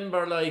 And I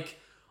remember like,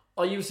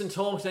 I used to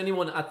talk to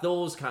anyone at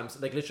those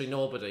camps, like literally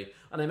nobody.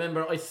 And I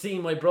remember I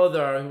seen my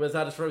brother who was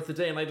at it throughout the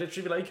day, and I'd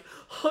literally be like,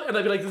 and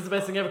I'd be like, this is the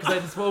best thing ever because I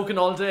hadn't spoken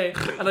all day.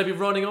 And I'd be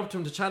running up to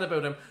him to chat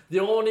about him.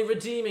 The only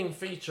redeeming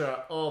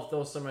feature of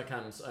those summer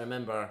camps, I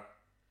remember,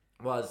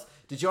 was,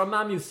 did your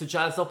mum used to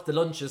jazz up the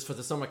lunches for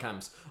the summer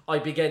camps? I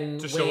began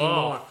To way show more.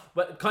 off.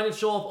 But kind of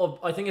show up,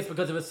 I think it's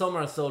because it was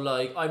summer, so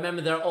like, I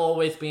remember there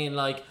always being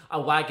like a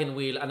wagon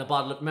wheel and a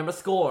bottle of, remember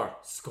Score?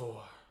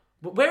 Score.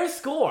 But where's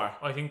Score?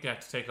 I think they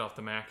had to take it off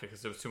the market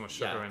because there was too much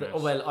sugar in it.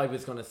 Well, I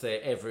was going to say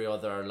every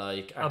other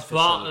like A artificial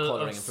bottle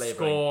colouring of and flavouring.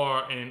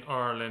 Score in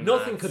Ireland.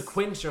 Nothing lads. could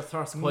quench your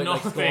thirst quite like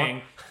Score.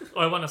 Nothing.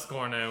 I want a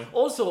Score now.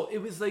 Also, it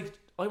was like,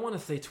 I want to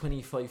say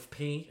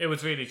 25p. It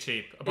was really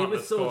cheap. It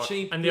was so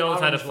cheap. And they The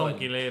always had a orange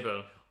funky one.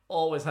 label.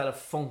 Always had a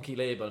funky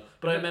label.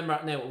 But I remember,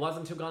 now it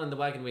wasn't too gone in the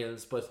wagon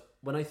wheels, but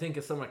when I think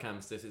of summer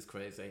camps, this is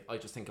crazy. I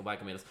just think of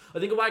wagon wheels. I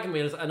think of wagon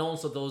wheels and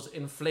also those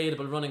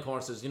inflatable running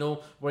courses, you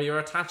know, where you're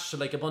attached to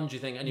like a bungee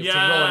thing and you have to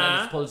run and it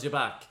just pulls you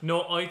back.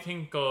 No, I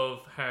think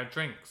of hard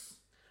drinks.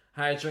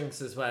 Hard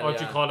drinks as well. Or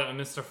do you call it a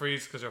Mr.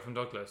 Freeze because you're from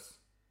Douglas?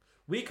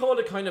 We call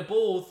it kind of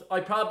both.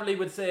 I probably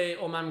would say,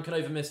 oh man, can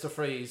I have a Mr.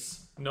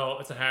 Freeze? No,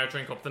 it's a hard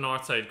drink up the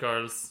north side,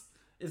 girls.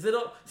 Is it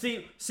up?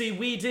 See,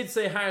 we did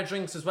say hard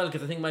drinks as well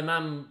because I think my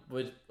mum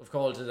would have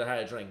called it a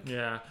hard drink.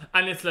 Yeah,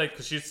 and it's like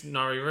because she's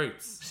Norrie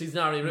Roots. She's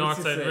Norrie Roots.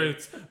 Northside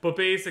Roots. But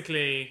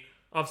basically,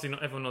 obviously,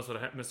 not everyone knows what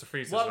a Mr.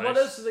 Freeze is, right? What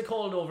else are they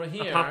called over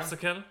here? A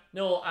popsicle.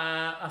 No,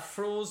 a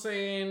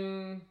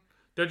frozen.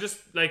 They're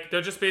just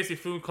basically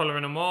food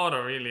colouring and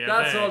water, really.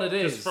 That's all it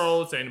is. Just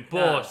frozen,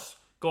 but Yeah.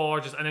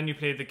 gorgeous. And then you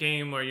played the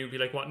game where you'd be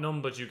like, "What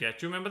number did you get?"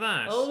 Do you remember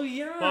that? Oh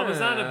yeah. What was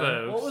that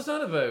about? What was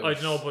that about? I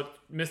don't know, but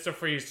Mr.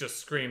 Freeze just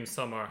screams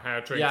summer,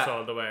 hard drinks Yeah.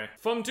 all the way.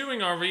 From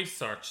doing our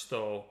research,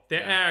 though,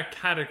 there are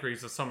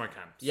categories of summer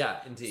camps. Yeah,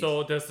 indeed.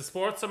 So there's the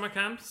sports summer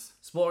camps.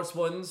 Sports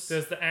ones.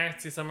 There's the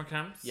artsy summer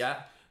camps.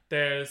 Yeah.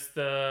 There's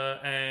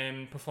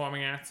the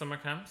performing arts summer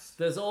camps.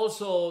 There's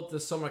also the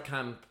summer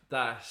camp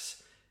that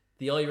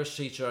the Irish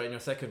teacher in your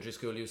secondary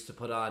school used to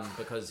put on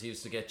because he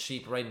used to get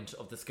cheap rent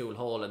of the school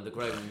hall and the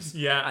grounds.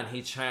 Yeah. And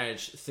he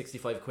charged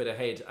 65 quid a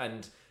head.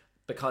 And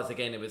because,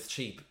 again, it was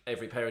cheap,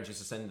 every parent used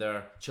to send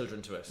their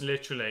children to it.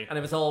 Literally. And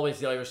it was always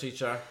the Irish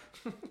teacher.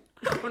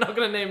 We're not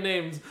going to name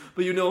names,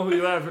 but you know who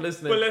you are for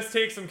listening. Well, let's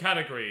take some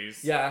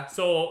categories. Yeah.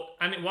 So,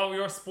 and what were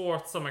your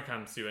sports summer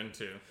camps you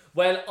into?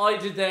 Well, I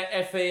did the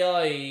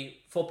FAI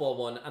football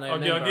one, and I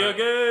remember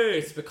Okay.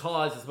 it's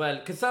because as well,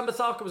 because Samba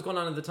Soccer was going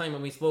on at the time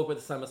when we spoke with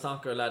the Samba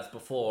Soccer lads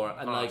before,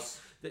 and Nice.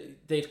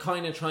 they'd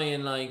kind of try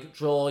and like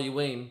draw you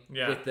in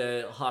Yeah. with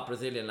the hot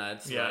Brazilian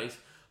lads, Yeah. right?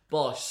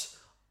 But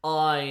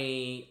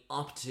I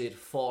opted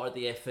for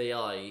the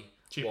FAI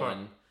Cheaper.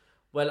 one.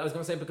 Well, I was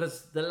going to say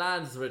because the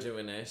lads were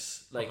doing it,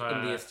 like in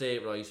Okay. the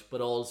estate, right?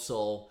 But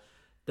also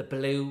the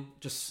blue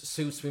just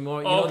suits me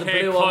more. You know, the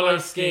Okay, blue on colour my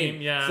skin.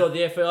 scheme, yeah. So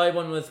the FAI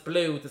one was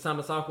blue, the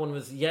Samba Soccer one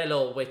was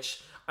yellow,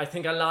 which I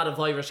think a lot of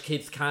Irish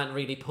kids can't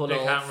really pull They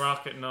off. can't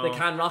rock it, no. They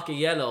can't rock a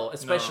yellow,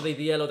 especially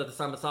the yellow that the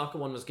Samba Soccer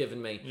one was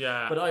giving me.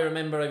 Yeah. But I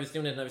remember I was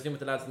doing it and I was doing it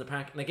with the lads in the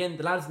park. And again,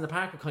 the lads in the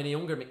park were kind of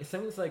younger than me. It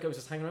sounds like I was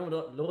just hanging around with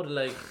a load of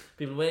like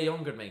people way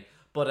younger than me.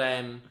 But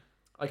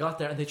I got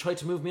there and they tried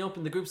to move me up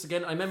in the groups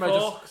again. I remember I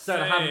Fuck's just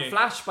started having sake.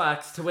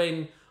 flashbacks to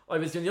when I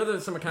was doing the other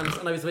summer camps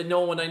and I was with no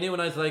one I knew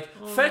and I was like,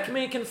 feck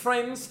making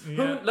friends. Yeah.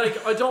 Who,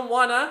 like, I don't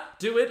wanna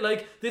do it.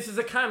 Like, this is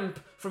a camp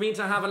for me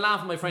to have a laugh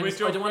with my friends. With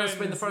your I don't want to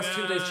spend the friends, first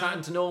 2 days yeah.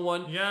 chatting to no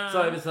one. Yeah.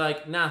 So I was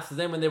like, nah. So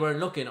then when they weren't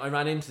looking, I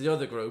ran into the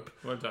other group.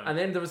 Well done. And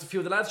then there was a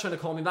few of the lads trying to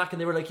call me back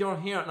and they were like, you're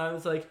here. And I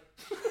was like,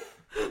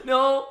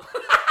 no.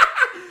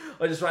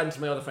 I just ran into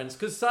my other friends.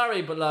 Because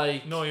sorry, but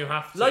like, No, you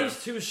have to.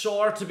 life's too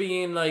short to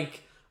be in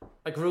like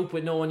a group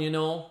with no one you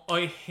know.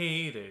 I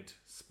hated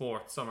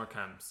sports summer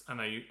camps,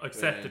 and I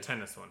accept Really? the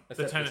tennis one.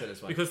 Except the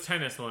tennis one. Because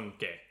tennis one,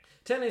 gay.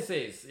 Tennis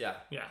is, yeah.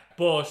 Yeah.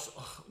 But,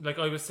 like,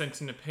 I was sent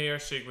in a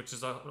Pearshig, which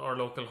is our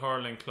local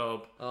hurling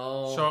club.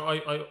 Oh. Sure,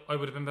 I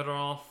would have been better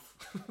off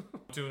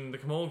doing the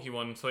camogie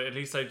one, so at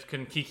least I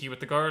can kiki with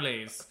the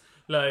girlies.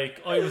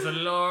 Like, I was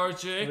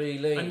allergic.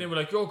 Really? And they were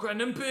like, you're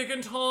grand and big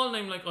and tall. And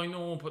I'm like, I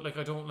know, but, like,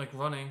 I don't like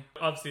running.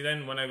 Obviously,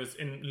 then when I was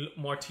in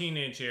more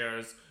teenage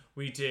years,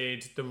 we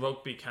did the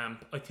rugby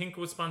camp. I think it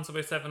was sponsored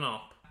by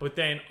 7-Up. But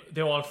then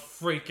they were all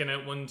freaking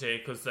out one day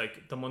because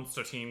like the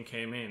Munster team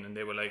came in and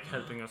they were like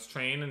helping us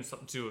train and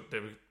something to they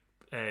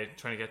were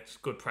trying to get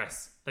good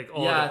press. Like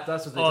all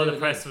that's what they all do, the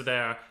press yeah. were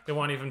there. They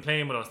weren't even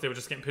playing with us. They were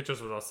just getting pictures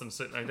with us and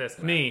sitting like this.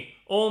 Me,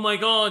 oh my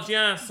god,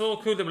 yeah, so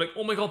cool. They were like,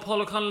 oh my god,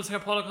 Paul O'Connell's here.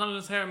 Paul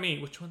O'Connell's here. Me,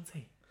 which one's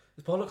he?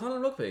 Is Paul O'Connell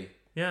rugby?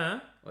 Yeah,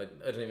 I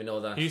don't even know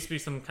that. he used to be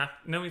some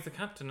now he's a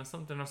captain or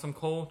something or some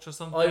coach or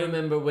something. I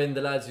remember when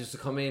the lads used to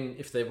come in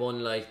if they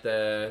won like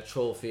the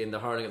trophy in the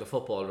hurling of the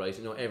football, right?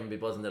 You know, everyone be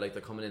buzzing. They're like,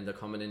 they're coming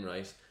in,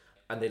 right?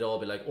 And they'd all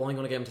be like, oh, I'm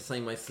going to get him to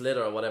sign my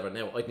sliotar or whatever.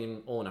 Now, I didn't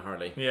even own a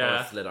hurley or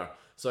Yeah. a sliotar.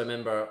 So I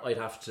remember I'd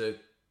have to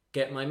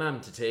get my mum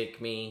to take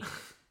me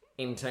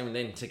in town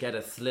then to get a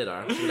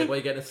sliotar. She'd be like, why are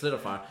you getting a sliotar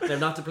for? Now,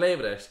 not to play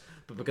with it,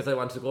 but because I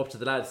wanted to go up to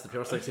the lads, the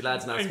pure sexy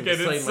lads, and ask And them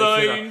to get sign my it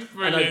sliotar. signed.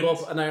 And I'd go Brilliant.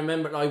 up and I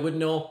remember I would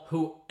know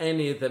who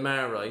any of them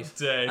are, right?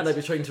 Dead. And I'd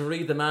be trying to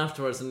read them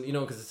afterwards, and you know,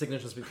 because the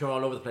signatures would be pure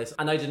all over the place,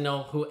 and I didn't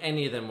know who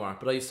any of them were.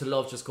 But I used to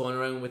love just going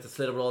around with the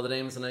sliotar with all the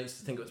names, and I used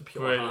to think it was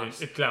pure Brilliant.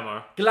 hot. It's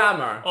glamour.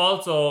 Glamour.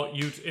 Also,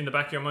 you in the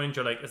back of your mind,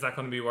 you're like, is that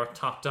going to be worth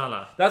top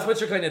dollar? That's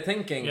what you're kind of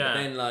thinking. Yeah.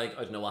 But then, like,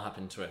 I don't know what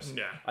happened to it.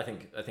 Yeah. I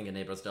think a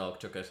neighbour's dog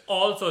took it.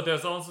 Also,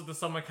 there's also the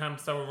summer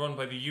camps that were run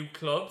by the youth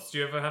clubs. Do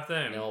you ever have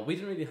them? No, we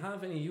didn't really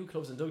have any U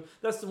clubs in Doug.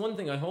 That's the one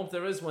thing. I hope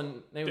there is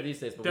one now these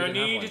days, but There we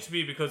didn't have needed one. to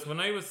be, because when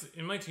I was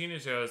in my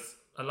teenage years,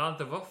 a lot of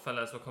the rough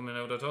fellas were coming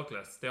out of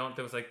Douglas. There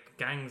was like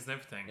gangs and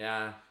everything.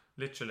 Yeah.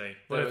 Literally.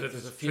 What is it?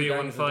 There's a few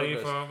gangs in 315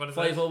 Douglas. or what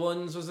is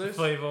 501s, was it?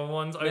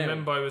 501s. I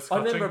remember I was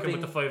drinking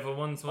with the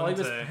 501s one I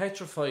was day.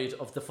 petrified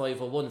of the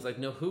 501s. I didn't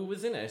know who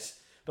was in it,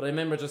 but I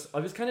remember I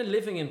was kind of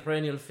living in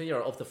perennial fear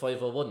of the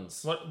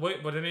 501s.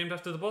 Wait, were they named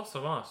after the bus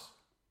or what?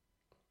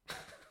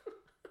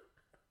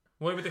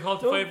 Why would they call it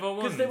the 501s?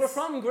 Because they were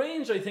from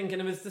Grange, I think,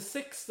 and it was the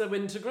 6 that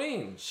went to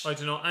Grange. I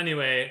don't know.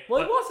 Anyway.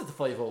 Why was it the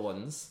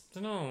 501s? I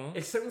don't know.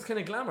 It sounds kind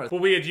of glamorous. Well,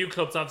 we had youth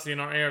clubs obviously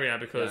in our area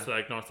because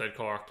like Northside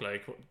Cork,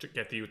 like to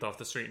get the youth off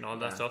the street and all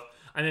that stuff.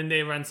 And then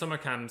they ran summer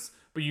camps,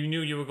 but you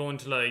knew you were going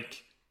to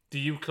like the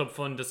youth club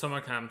fund the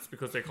summer camps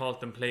because they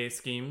called them play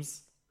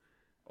schemes.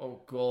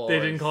 Oh god!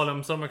 They didn't call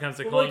them summer camps.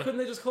 They Well, called why them. couldn't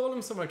they just call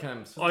them summer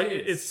camps?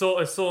 It's so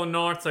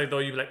Northside though.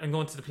 You'd be like, I'm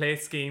going to the play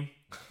scheme.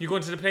 You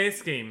going to the play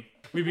scheme?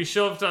 We'd be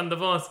shoved on the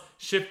bus,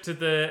 shipped to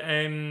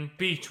the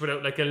beach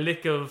without like a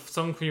lick of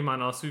sun cream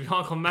on us. We'd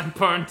all come back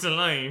burnt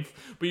alive.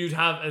 But you'd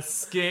have a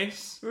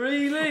skit.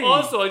 Really?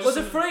 Also, was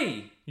it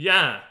free?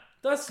 Yeah.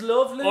 That's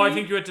lovely. Or I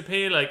think you had to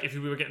pay like if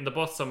we were getting the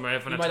bus somewhere,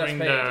 everyone had to bring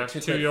their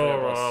 €2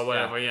 or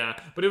whatever. Yeah.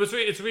 But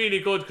it's really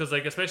good because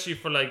like especially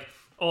for like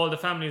all the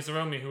families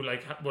around me who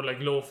like were like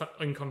low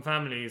income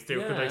families, they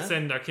could like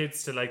send their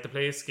kids to like the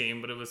play scheme.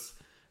 But it was.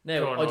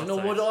 Now, I don't know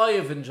what I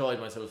have enjoyed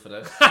myself for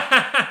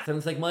that.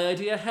 Sounds like my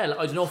idea of hell.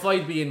 I don't know if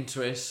I'd be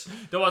into it.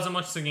 There wasn't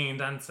much singing and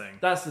dancing.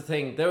 That's the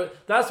thing.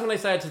 That's when I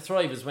started to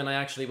thrive, is when I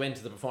actually went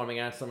to the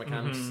performing arts summer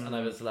camps and I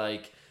was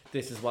like,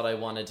 this is what I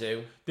want to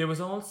do. There was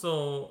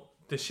also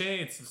the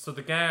shades, so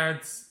the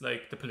guards,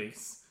 like the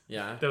police.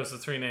 Yeah. Those are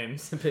the 3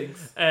 names. The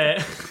pigs.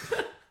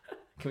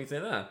 Can we say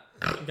that?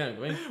 You can't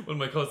go in. Well,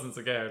 my cousin's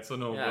a guard, so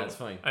no. Yeah, it's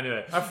fine.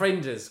 Anyway. Our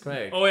friend is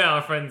Craig. Oh yeah,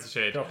 our friend's a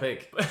shade. Your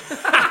pig.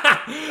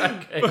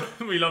 Okay.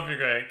 We love you,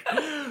 Greg.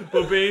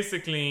 But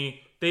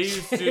basically, they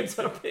used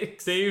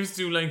to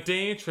do like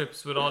day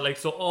trips with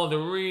all the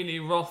really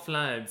rough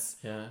lads.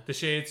 Yeah. The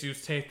shades used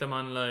to take them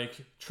on like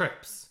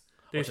trips.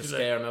 They Or to used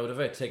scare him out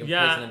of it, take him to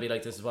prison and be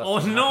like, this is what's Oh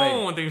gonna no,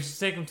 happen. they used to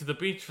take him to the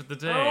beach for the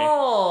day.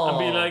 Oh. And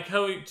be like,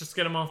 just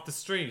get him off the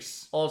street.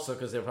 Also,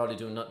 because they're probably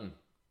doing nothing.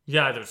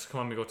 Yeah, they're just,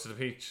 come on, we go to the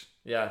beach.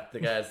 Yeah, the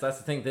guys. That's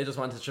the thing. They just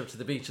wanted a trip to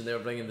the beach, and they were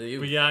bringing the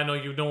youth. But yeah, I know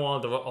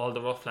all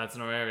the rough lads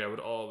in our area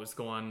would always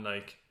go on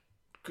like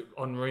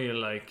unreal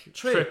like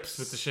trips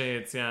with the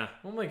shades. Yeah.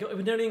 Oh my god! It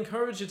would nearly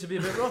encourage you to be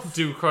a bit rough.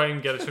 Do crime,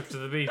 get a trip to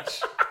the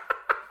beach.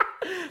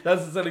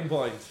 That's the selling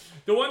point.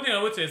 The one thing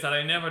I would say is that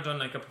I never done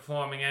like a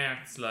performing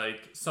arts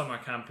like summer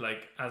camp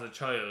like as a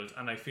child,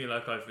 and I feel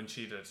like I've been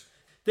cheated.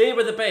 They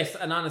were the best,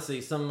 and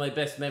honestly, some of my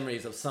best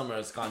memories of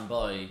summers gone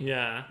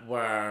by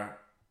were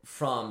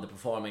from the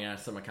performing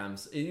arts summer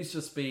camps. It used to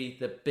just be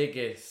the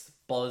biggest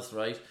buzz,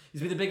 right? It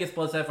used to be the biggest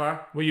buzz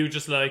ever. Were you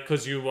just like,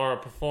 because you were a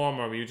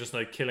performer, were you just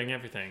like killing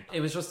everything?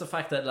 It was just the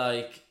fact that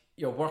like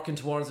you're working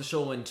towards a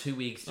show in 2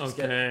 weeks. Just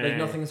get, like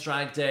nothing's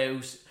dragged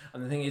out.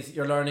 And the thing is,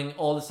 you're learning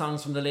all the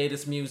songs from the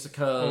latest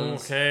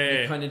musicals.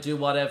 Okay. You kind of do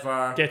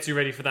whatever. Gets you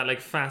ready for that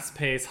like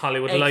fast-paced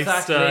Hollywood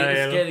Exactly, lifestyle.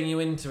 it's getting you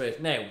into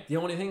it. Now, the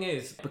only thing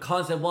is,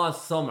 because it was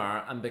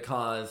summer and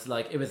because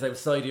like it was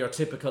outside of your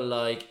typical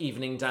like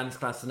evening dance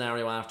class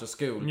scenario after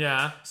school.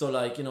 Yeah. So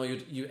like, you know,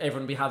 you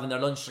everyone be having their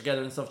lunch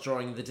together and stuff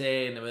during the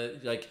day, and it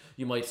was, like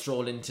you might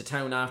stroll into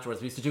town afterwards.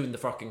 We used to do it in the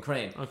fucking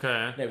Crane.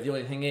 Okay. Now, the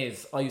only thing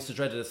is, I used to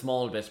dread it a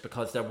small bit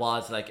because there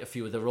was like a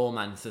few of the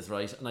romances,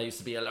 right? And I used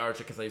to be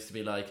allergic because I used to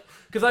be like,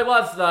 because I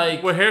was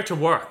like, we're here to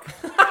work.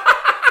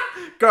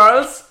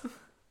 girls,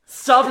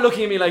 stop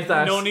looking at me like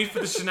that. No need for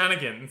the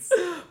shenanigans.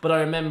 But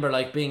I remember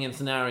like being in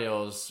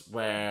scenarios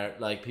where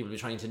like people be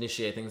trying to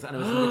initiate things, and it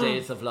was in the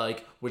days of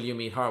like, will you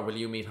meet her? Will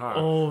you meet her?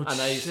 Oh,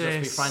 and I used to just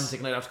be frantic,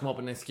 and I'd have to come up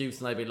with an excuse,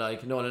 and I'd be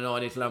like, no, I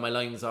need to learn my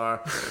lines,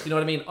 or you know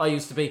what I mean? I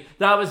used to be.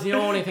 That was the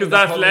only thing. Because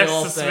that that's put less me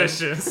off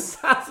suspicious.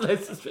 Them. That's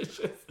less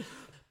suspicious.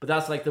 But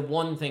that's like the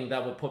one thing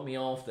that would put me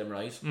off them,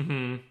 right?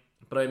 Mm-hmm.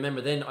 But I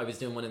remember then I was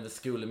doing one in the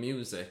School of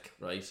Music,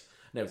 right?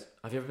 Now,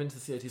 have you ever been to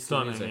the CIT School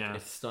of Music? Yeah.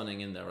 It's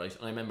stunning in there, right?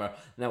 And I remember,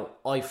 now,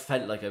 I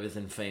felt like I was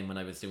in Fame when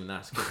I was doing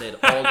that, because they had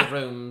all the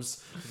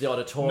rooms, the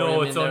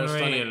auditorium in there. Unreal.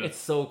 Stunning. It's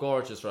so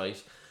gorgeous,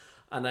 right?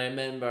 And I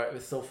remember, it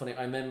was so funny,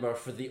 I remember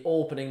for the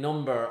opening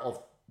number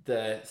of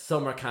the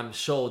summer camp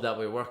show that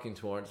we were working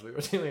towards, we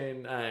were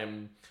doing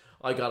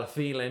I Got a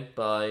Feeling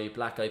by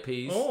Black Eyed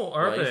Peas. Oh,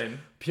 urban. Right?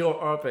 Pure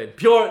urban.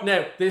 Pure.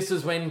 Now, this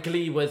was when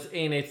Glee was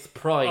in its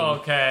prime.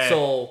 Okay.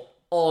 So,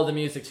 all the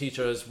music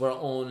teachers were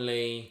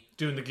only...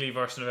 doing the Glee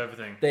version of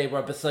everything. They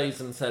were besides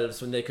themselves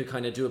when they could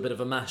kind of do a bit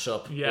of a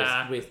mashup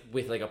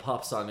with like a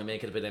pop song and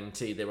make it a bit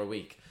MT. They were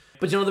weak.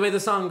 But you know the way the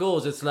song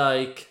goes, it's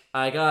like,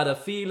 I got a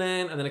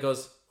feeling, and then it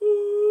goes,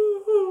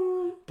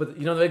 ooh. But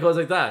you know the way it goes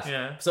like that?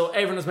 Yeah. So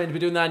everyone was meant to be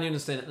doing that in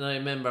unison, and I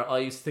remember I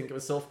used to think it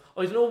was so...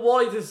 I don't know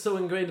why this is so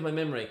ingrained in my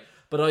memory,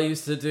 but I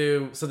used to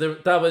do... So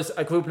that was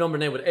a group number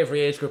now with every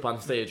age group on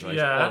stage, right?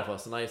 Yeah. All of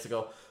us. And I used to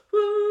go,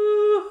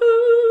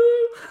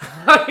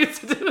 I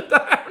used to do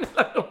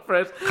that over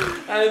it.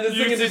 And the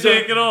You used to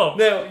teacher, take it up.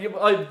 No,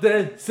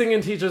 the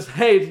singing teacher's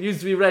head used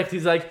to be wrecked.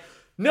 He's like,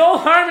 no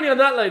harmony on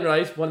that line,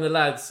 right? One of the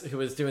lads who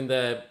was doing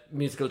the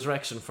musical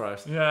direction for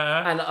it.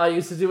 Yeah. And I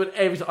used to do it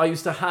every time. I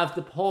used to have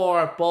the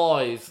poor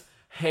boys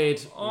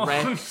head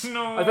wrecked.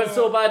 No. I felt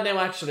so bad now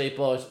actually,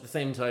 but at the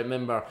same time,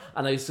 remember,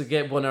 and I used to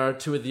get one or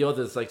two of the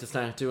others like to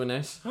start doing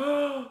it.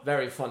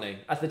 Very funny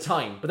at the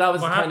time, but that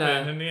was What kind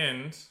happened of. in the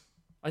end?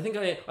 I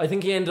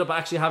think he ended up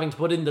actually having to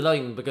put in the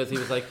line because he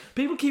was like,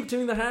 people keep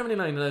doing the harmony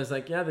line, and I was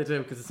like, yeah, they do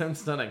because it sounds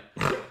stunning.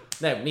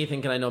 Now, me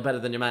thinking I know better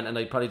than your man, and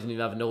I probably didn't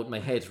even have a note in my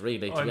head,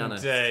 really, to be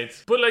honest. Dead.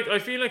 But like, I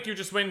feel like you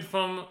just went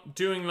from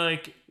doing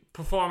like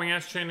performing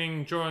arts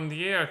training during the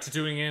year to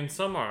doing it in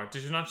summer.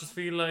 Did you not just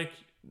feel like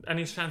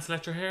any chance to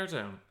let your hair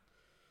down?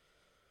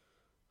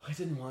 I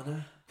didn't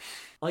wanna.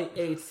 I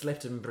ate,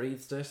 slept, and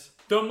breathed it.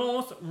 The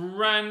most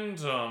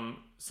random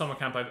summer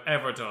camp I've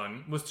ever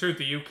done was through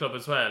the U Club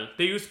as well.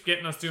 They used to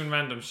getting us doing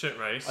random shit,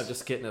 right? I'm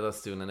just getting at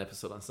us doing an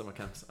episode on summer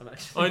camps. I'm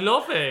actually. I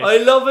love it. I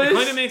love it. It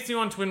kind of makes me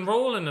want to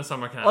enroll in a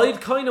summer camp.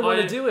 I'd kind of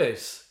want to do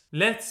it.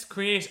 Let's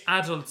create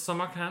adult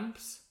summer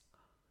camps.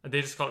 And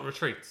they just call it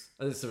retreats.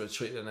 This is a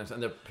retreat in it,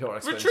 and they're pure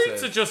expensive.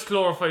 Retreats are just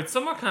glorified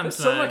summer camps.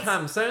 They're summer lads.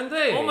 camps, aren't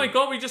they? Oh my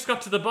god, we just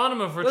got to the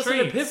bottom of retreats.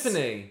 That's an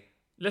epiphany.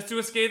 Let's do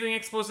a scathing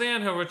expose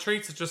on how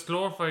retreats are just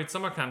glorified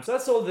summer camps. So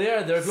that's all they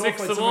are. They're glorified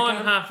 6 of summer one,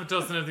 camp. half a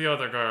dozen of the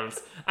other,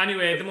 girls.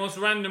 Anyway, the most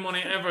random one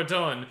I ever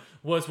done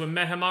was with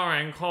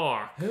Mehamara in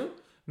Cork. Who?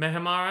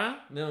 Mehamara?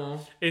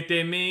 No.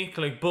 They make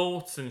like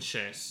boats and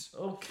shit.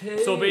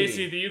 Okay. So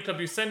basically, the U Club,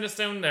 you send us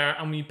down there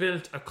and we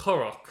built a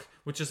curragh,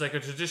 which is like a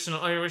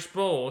traditional Irish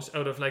boat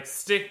out of like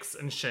sticks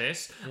and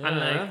shit, and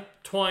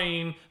like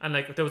twine, and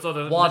like there was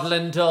other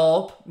waddling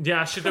dub.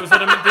 Yeah, shit. There was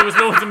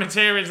loads of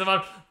materials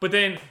involved. But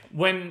then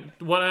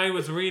what I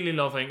was really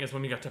loving is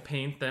when we got to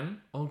paint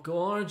them. Oh,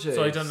 gorgeous.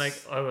 So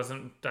I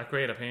wasn't that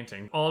great at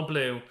painting. All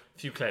blue,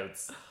 few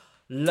clouds.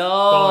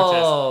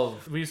 Love.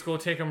 Gorgeous. We used to go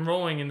take them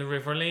rowing in the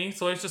River Lee.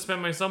 So I used to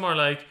spend my summer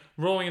like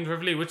rowing in the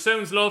River Lee, which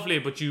sounds lovely,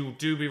 but you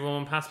do be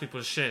rowing past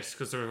people's shit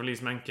because the River Lee's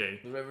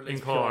manky. The River in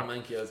Lee's Cork. pure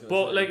manky, I was gonna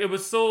But say. like it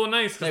was so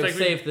nice Now, because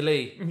save the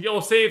Lee.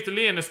 save the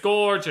Lee, and it's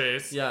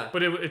gorgeous. Yeah.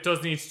 But it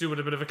does need to do with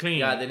a bit of a clean.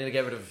 Yeah, they need to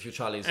get rid of a few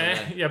trolleys.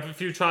 Yeah, but a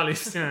few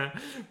trolleys. Yeah,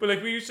 but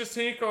like we used to just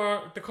take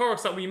the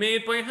curraghs that we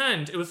made by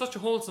hand. It was such a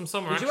wholesome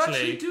summer. Did you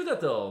actually do that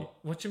though?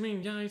 What do you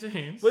mean? Yeah, I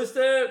did. Was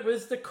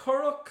the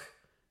curragh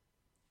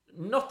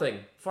nothing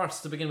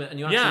first to begin with, and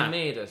you actually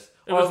made it,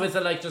 or was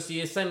it like just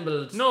you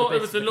assembled? No, the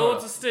it was bits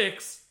loads curragh? of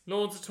sticks,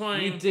 loads of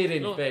twine. You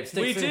didn't, babe.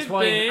 Sticks we and did,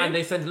 twine, babe. and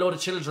they sent a load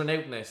of children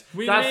out in it.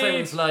 We That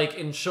made- sounds like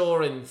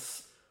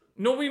insurance.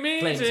 No, we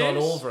made claims it.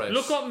 all over it.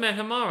 Look up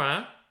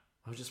Mehamara.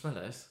 How'd you spell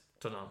it?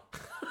 Don't know.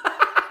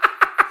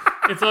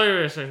 It's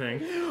Irish, I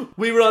think.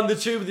 We were on the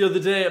tube the other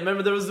day. I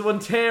remember there was the one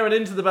tearing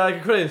into the bag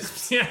of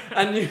crisps. Yeah.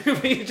 And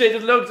PJ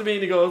just looked at me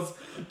and he goes,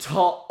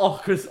 "Tá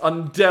ochras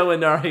an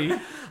down are he?"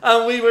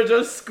 And we were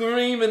just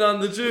screaming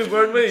on the tube,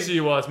 weren't we? She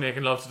was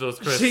making love to those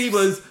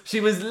crisps. She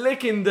was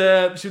licking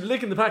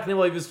the pack.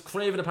 Now I was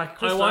craving a pack of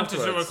crisps. I wanted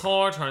to afterwards.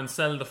 record her and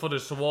sell the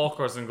footage to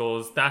walkers and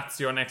goes, that's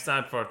your next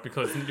advert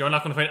because you're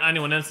not going to find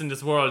anyone else in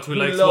this world who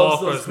likes loves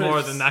those walkers more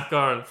crisps. than that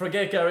girl.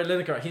 Forget Gary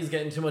Lineker. He's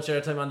getting too much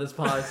airtime on this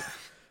pod.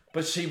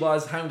 But she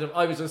was hounding.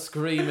 I was just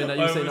screaming at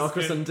you saying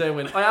ochras and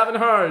down. I haven't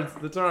heard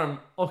the term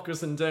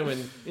ochras and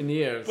down in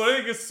years. But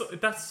I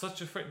think that's such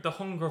the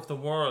hunger of the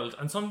world.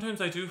 And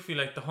sometimes I do feel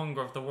like the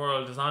hunger of the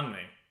world is on me.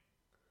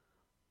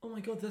 Oh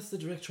my god, that's the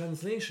direct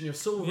translation. You're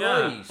so Yeah,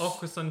 right.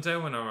 ochras and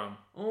down are on.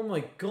 Oh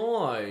my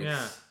god.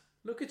 Yeah.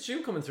 Look at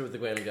you coming through with the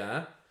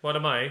Gaeilge. What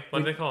am I?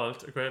 What are they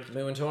called? A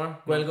Muintor?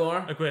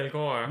 Gaeilgore?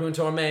 Gaeilgore.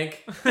 Muintor Meg.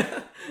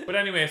 But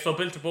anyway, so I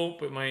built a boat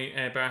with my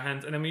bare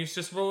hands and then we used to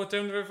just row it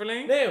down the River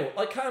Lee. Now,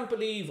 I can't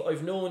believe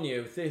I've known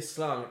you this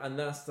long and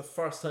that's the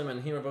first time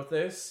I'm hearing about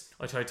this.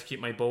 I tried to keep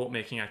my boat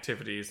making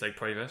activities like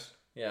private.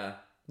 Yeah.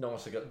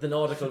 The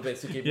nautical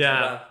bits you keep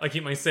Yeah, I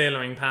keep my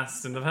sailoring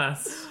past in the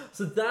past.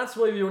 So that's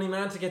why we only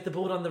managed to get the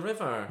boat on the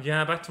river.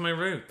 Yeah, back to my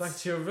roots. Back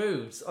to your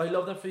roots. I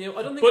love that for you.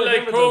 I don't think But I've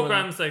like ever done one.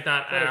 programs like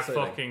that That are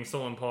exciting. fucking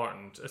so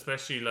important,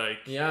 especially like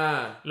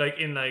Yeah. like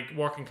in like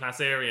working class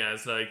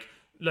areas, like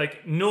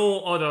no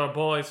other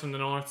boys from the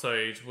north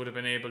side would have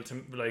been able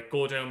to like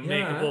go down,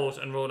 make a Yeah. boat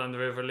and row down the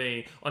River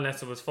Lee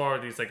unless it was for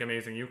these like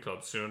amazing U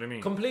clubs. Do you know what I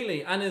mean?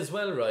 Completely. And as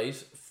well, right,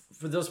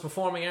 for those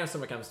performing arts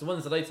summer camps, the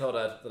ones that I thought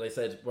at, that I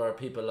said were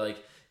people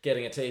like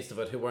getting a taste of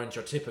it who weren't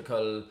your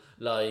typical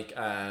like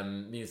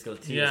musical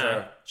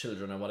theatre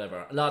children or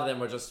whatever. A lot of them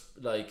were just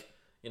like,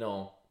 you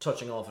know,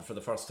 touching off it for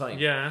the first time.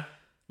 Yeah.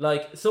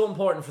 Like, so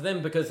important for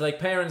them because like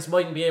parents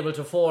mightn't be able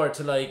to afford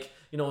to like,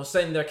 you know,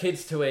 send their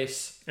kids to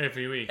it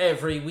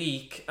Every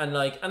week. and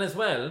like, and as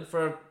well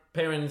for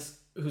parents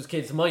whose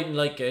kids mightn't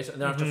like it and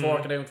they're after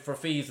forking out for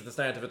fees at the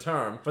start of a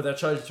term for their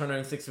child to turn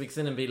around 6 weeks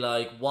in and be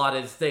like, what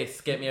is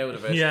this? Get me out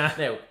of it. Yeah.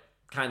 Now,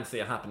 can't see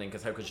it happening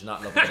because how could you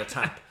not love a bit of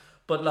tap?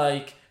 But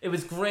like, it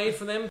was great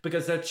for them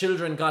because their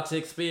children got to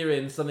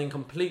experience something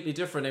completely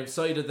different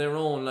outside of their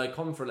own like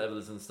comfort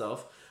levels and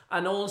stuff.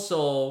 And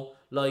also,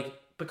 like,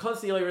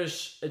 because the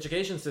Irish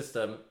education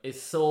system is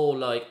so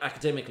like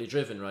academically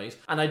driven, right?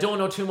 And I don't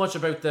know too much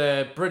about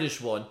the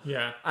British one.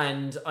 Yeah.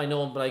 And I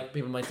know like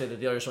people might say that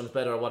the Irish one's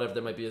better or whatever,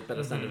 there might be a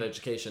better standard of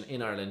education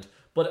in Ireland.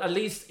 But at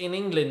least in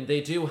England they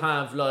do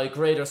have like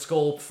greater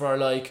scope for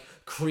like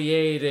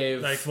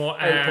creative, like more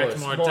output, art,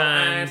 more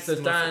dance,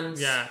 art,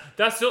 dance. Yeah,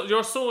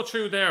 you're so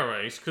true there,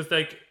 right? Because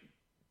like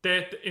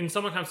in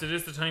summer camps, it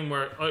is the time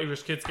where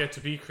Irish kids get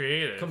to be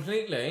creative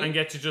Completely. and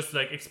get to just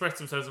like express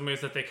themselves in ways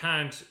that they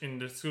can't in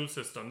the school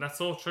system. That's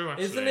so true,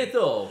 actually. Isn't it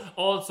though?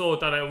 Also,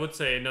 that I would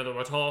say, now that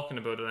we're talking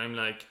about it, I'm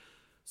like,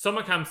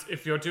 summer camps,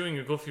 if you're doing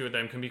a good few of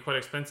them, can be quite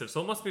expensive.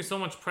 So it must be so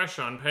much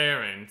pressure on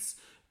parents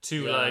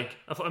to like,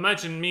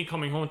 imagine me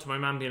coming home to my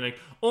mum being like,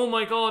 oh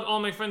my god, all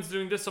my friends are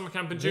doing this summer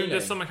camp in June,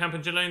 this summer camp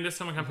in July, and this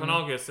summer camp in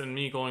August, and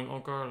me going, oh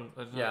girl,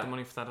 I don't have the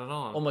money for that at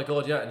all. Oh my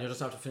god, yeah, and you're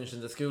just after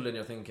finishing the school and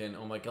you're thinking,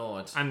 oh my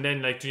god. And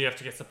then like, do you have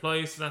to get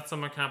supplies for that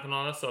summer camp and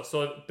all that stuff?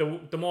 So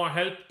the more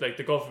help like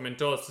the government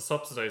does to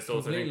subsidise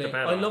those, I think the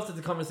better. I love that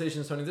the conversation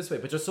is turning this way,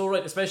 but you're so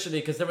right, especially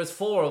because there was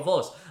 4 of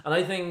us, and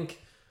I think...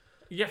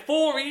 Yeah,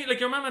 4 each. Like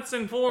your mum had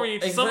sent 4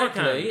 each summer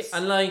camps.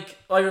 And like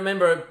I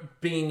remember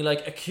being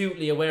like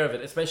acutely aware of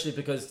it, especially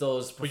because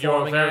those performing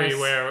But you're very arts,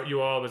 aware. You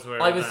were always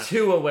aware. I of was that.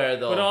 too aware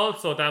though. But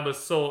also that was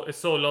it's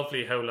so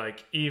lovely how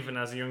like even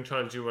as a young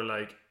child you were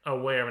like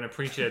aware and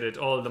appreciated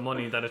all the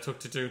money that it took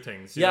to do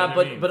things. You know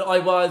what I mean? but I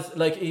was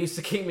like, it used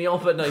to keep me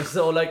up at night,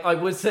 so like I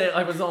would say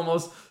I was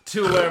almost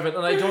too aware of it,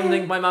 and I don't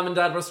think my mum and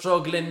dad were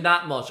struggling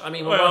that much. I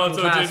mean, we're I working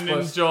also class, didn't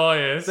but enjoy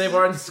it. they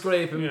weren't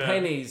scraping Yeah.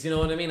 pennies, you know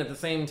what I mean, at the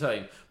same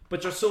time.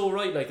 But you're so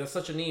right, like there's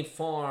such a need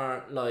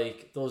for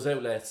like those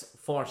outlets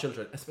for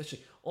children,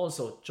 especially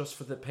also just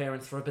for the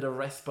parents for a bit of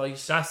respite.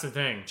 That's the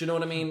thing. Do you know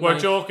what I mean? We're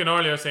Like, joking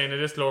earlier saying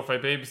it is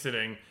glorified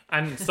babysitting,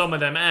 and some of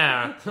them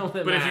are. of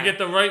them But if you are. get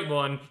the right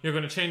one, you're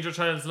going to change your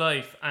child's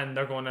life, and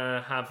they're going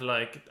to have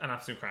like an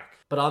absolute crack.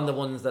 But on the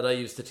ones that I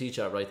used to teach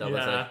at, right, that was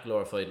Yeah. like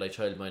glorified like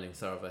child minding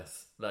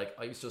service. Like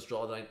I used to just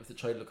draw the line if the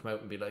child would come out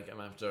and be like, I'm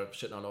after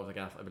shitting all over the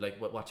gaff, I'd be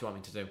like, what do you want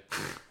me to do?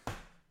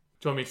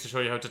 Do you want me to show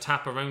you how to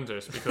tap around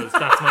it? Because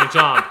that's my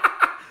job.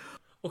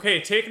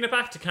 Okay, taking it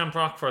back to Camp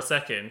Rock for a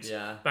second.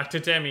 Yeah. Back to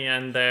Demi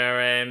and their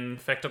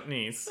fecked up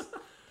knees.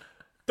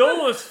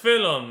 Those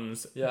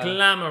films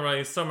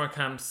glamorise summer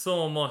camp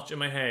so much in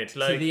my head.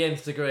 Like To the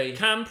nth degree.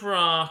 Camp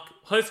Rock,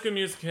 High School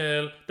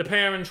Musical, The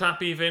Parent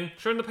Trap even.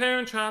 Sure, in The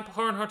Parent Trap,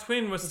 her and her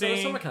twin was Was that a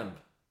staying... summer camp?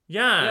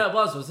 Yeah. Yeah, it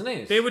was, wasn't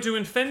it? They were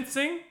doing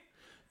fencing.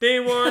 They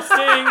were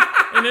staying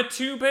in a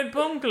 2-bed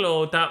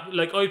bungalow that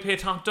like I'd pay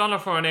top dollar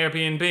for an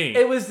Airbnb.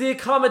 It was the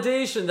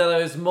accommodation that I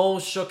was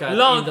most shook at in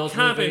Log those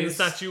cabins movies.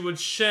 that you would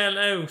shell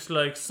out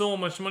like so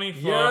much money for,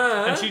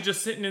 Yeah. and she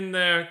just sitting in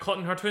there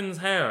cutting her twin's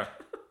hair.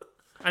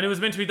 And it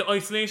was meant to be the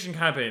isolation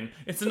cabin.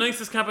 It's the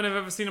nicest cabin I've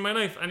ever seen in my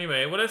life.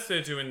 Anyway, what else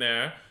did they do in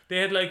there? They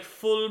had like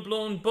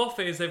full-blown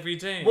buffets every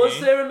day. Was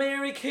there a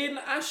Mary Kate and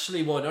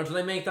Ashley one, or did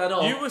I make that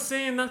up? You were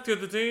saying that the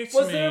other day to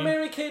Was me. there a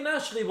Mary Kate and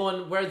Ashley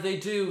one where they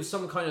do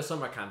some kind of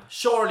summer camp?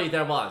 Surely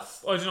there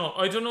was. I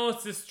don't know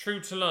if this is true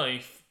to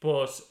life,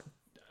 but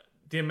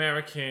the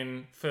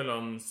American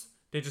films,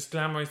 they just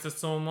glamorized it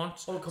so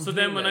much. Oh, so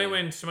then when I completely.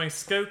 went to my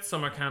scout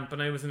summer camp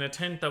and I was in a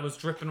tent that was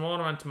dripping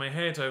water onto my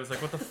head, I was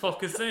like, what the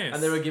fuck is this?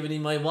 And they were giving me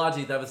my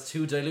waddy that was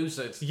too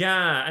diluted.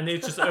 Yeah, and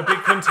it's just a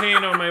big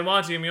container of my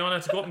waddy and we all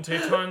had to go up and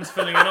take turns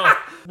filling it up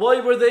Why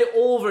were they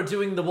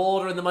overdoing the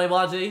water in the my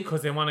waddy?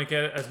 because they want to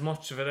get as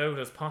much of it out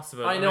as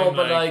possible. I And know, I'm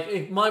but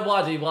like my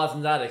waddy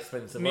wasn't that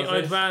expensive, was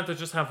I'd it? rather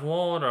just have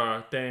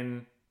water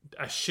than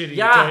a shitty,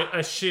 Yeah.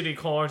 a shitty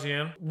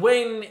cordial.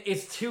 When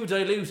it's too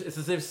dilute, it's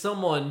as if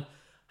someone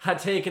had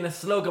taken a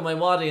slug of my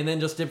waddy and then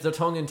just dipped their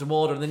tongue into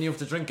water and then you have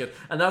to drink it.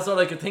 And that's all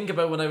I could think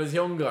about when I was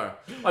younger.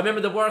 I remember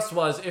the worst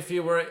was if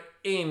you were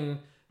in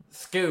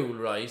school,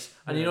 right,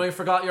 and you know you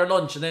forgot your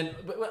lunch, and then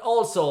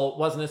also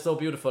wasn't it so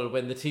beautiful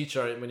when the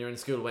teacher when you're in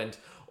school went,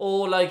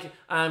 oh, like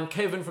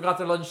Kevin forgot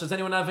their lunch, does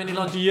anyone have any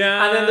lunch?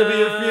 Yeah. And then there'd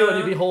be a few and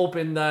you'd be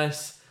hoping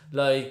that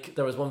like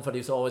there was one fella who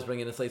used to always bring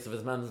in a slice of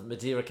his man's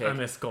Madeira cake. And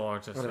it's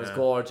gorgeous. And it was yeah.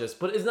 gorgeous.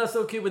 But isn't that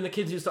so cute when the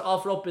kids used to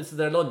offer up bits of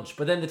their lunch,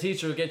 but then the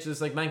teacher would get you this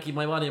like manky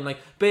my waddy. I'm like,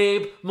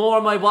 babe, more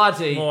my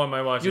waddy. More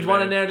my waddy, You'd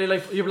want to babe. nearly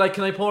like, you'd be like,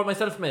 can I pour it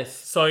myself, miss?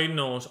 Side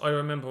note, I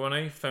remember when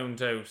I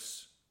found out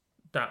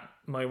that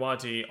my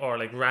waddy or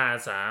like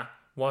Raza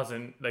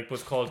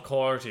was called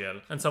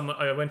cordial, and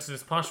I went to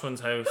this posh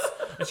one's house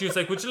and she was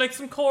like, would you like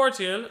some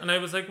cordial? And I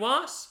was like,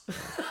 what?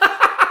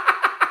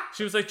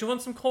 She was like, do you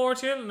want some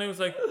cordial? And I was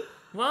like,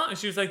 what? And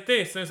she was like,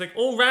 this. And I was like,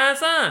 oh,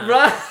 Raza.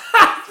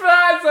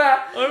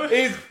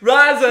 Raza!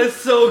 Raza is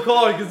so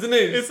cork, isn't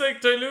it? It's like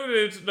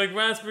diluted, like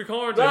raspberry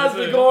cordial.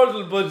 raspberry isn't it?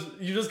 cordial,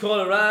 but you just call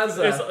it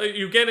Raza. It's,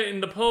 you get it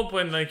in the pub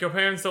when like your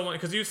parents don't want,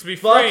 because it used to be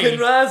free. Fucking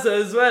Raza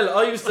as well.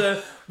 I used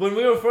to, when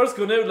we were first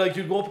going out, like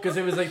you'd go up because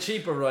it was like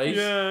cheaper, right?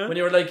 Yeah. When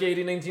you were like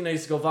 18, 19, I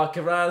used to go vodka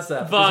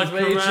Raza. Vodka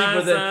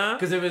Raza.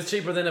 Because it was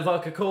cheaper than a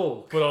vodka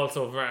Coke. But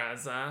also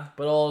Raza.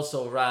 But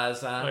also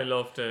Raza. I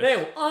loved it.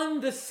 Now, on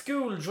the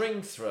school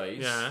drinks, right?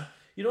 Yeah.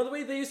 You know the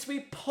way they used to be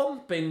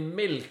pumping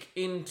milk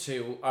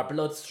into our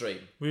bloodstream?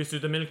 We used to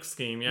do the milk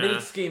scheme, yeah.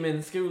 Milk scheme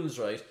in schools,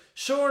 right?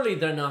 Surely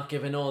they're not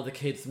giving all the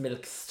kids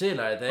milk still,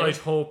 are they? I'd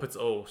hope it's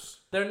oat.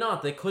 They're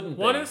not, they couldn't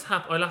What be. is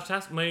happening? I'll have to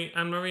ask my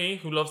Anne-Marie,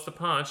 who loves the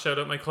pod. Shout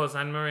out my cousin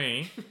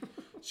Anne-Marie.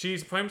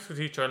 She's a primary school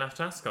teacher. I'll have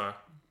to ask her.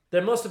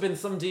 There must have been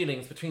some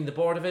dealings between the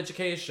Board of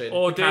Education,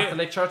 the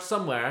Catholic Church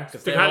somewhere.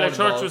 The Catholic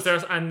Church was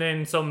there, and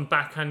then some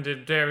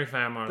backhanded dairy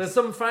farmers. There's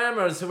some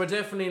farmers who were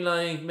definitely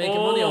like making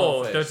money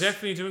off it. They're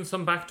definitely doing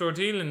some backdoor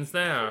dealings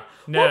there.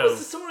 What was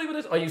the story with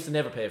it? I used to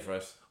never pay for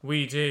it.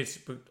 We did,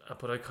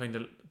 but I kind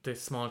of, the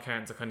small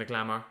cartons are kind of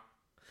glamour.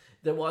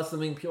 There was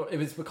something pure. It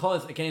was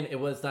because again,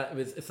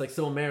 it's like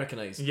so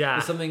Americanized. Yeah,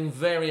 there's something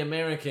very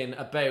American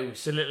about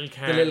the little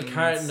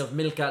carton of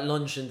milk at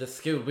lunch in the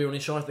school. We were only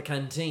short the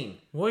canteen.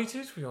 Why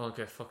did we all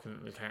get fucking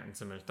little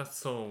cartons of milk? That's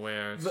so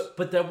weird.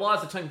 But there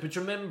was a time. But you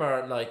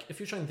remember, like,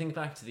 if you're trying to think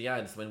back to the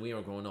ads when we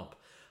were growing up.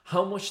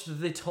 How much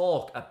did they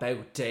talk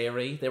about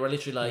dairy? They were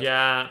literally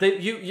like,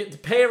 the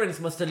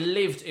parents must have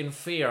lived in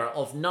fear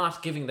of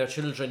not giving their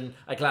children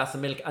a glass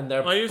of milk and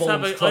their bones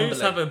crumbling. I used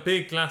to have a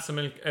big glass of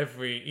milk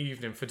every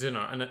evening for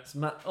dinner, and it's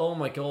oh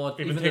my god!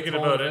 Even thinking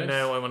about it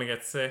now, I want to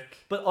get sick.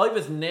 But I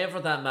was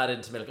never that mad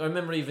into milk. I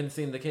remember even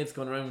seeing the kids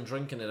going around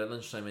drinking it at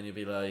lunchtime, and you'd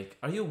be like,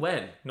 "Are you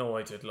well?" No,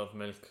 I did love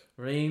milk.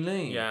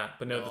 Really? Yeah,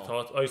 but now the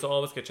thought, I used to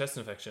always get chest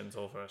infections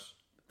over it.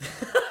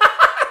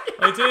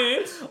 I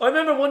did. I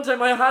remember one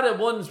time I had it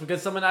once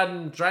because someone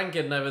hadn't drank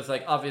it, and I was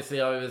like, obviously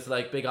I was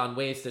like big on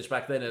wastage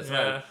back then as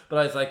well. But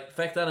I was like,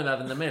 feck that, I'm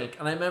having the milk.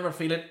 And I remember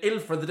feeling ill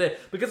for the day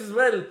because as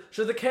well,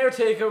 sure, the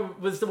caretaker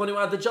was the one who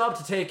had the job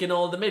to take in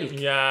all the milk.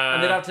 Yeah.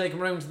 And they'd have to take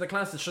them around to the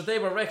classes. Sure, they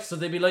were wrecked, so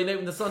they'd be lying out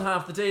in the sun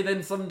half the day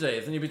then some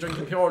days, and you'd be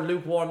drinking pure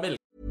lukewarm milk.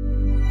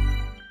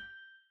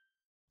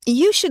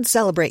 You should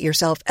celebrate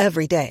yourself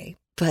every day,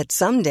 but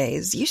some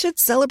days you should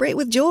celebrate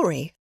with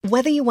jewelry.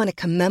 Whether you want to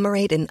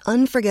commemorate an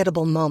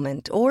unforgettable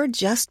moment or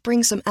just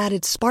bring some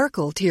added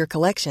sparkle to your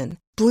collection,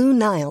 Blue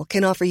Nile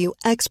can offer you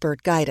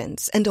expert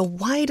guidance and a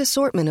wide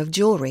assortment of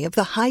jewelry of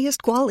the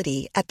highest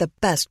quality at the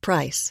best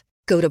price.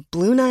 Go to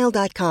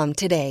BlueNile.com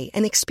today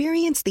and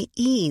experience the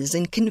ease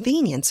and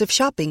convenience of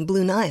shopping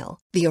Blue Nile,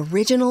 the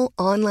original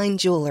online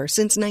jeweler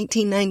since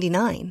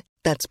 1999.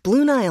 That's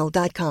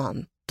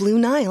BlueNile.com.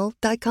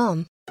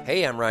 BlueNile.com.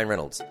 Hey, I'm Ryan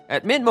Reynolds.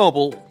 At Mint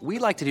Mobile, we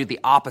like to do the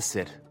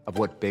opposite of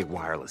what Big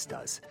Wireless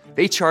does.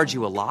 They charge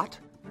you a lot,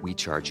 we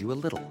charge you a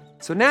little.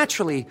 So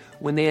naturally,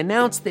 when they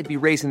announced they'd be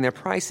raising their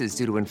prices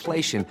due to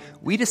inflation,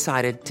 we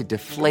decided to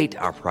deflate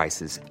our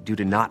prices due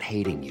to not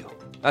hating you.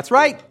 That's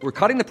right. We're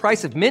cutting the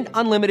price of Mint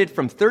Unlimited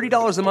from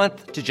 $30 a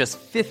month to just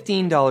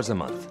 $15 a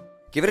month.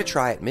 Give it a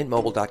try at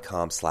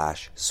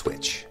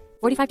mintmobile.com/switch.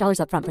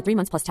 $45 up front for 3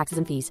 months plus taxes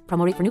and fees.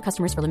 Promo rate for new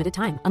customers for limited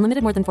time.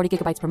 Unlimited more than 40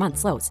 gigabytes per month.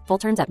 Slows full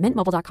terms at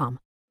mintmobile.com.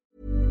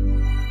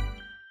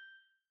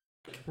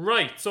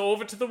 Right, so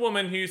over to the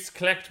woman who used to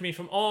collect me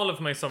from all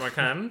of my summer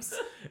camps.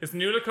 It's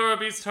Nuala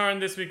Kirby's turn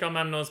this week on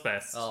Mam Knows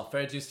Best. Oh,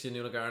 fair dues to you,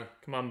 Nuala Garn.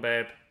 Come on,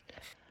 babe.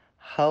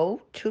 How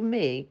to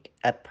make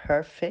a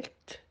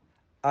perfect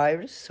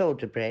Irish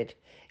soda bread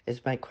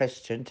is my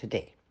question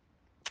today.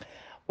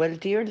 Well,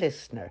 dear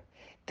listener,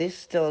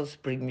 this does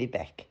bring me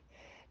back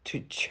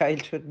to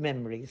childhood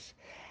memories.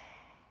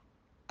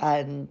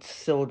 And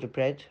soda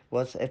bread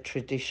was a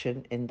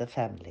tradition in the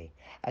family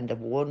and a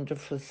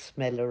wonderful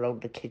smell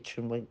around the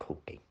kitchen when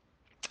cooking.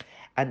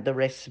 And the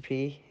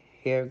recipe,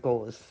 here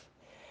goes.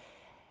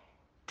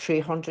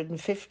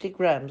 350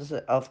 grams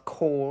of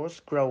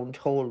coarse ground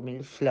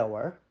wholemeal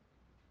flour,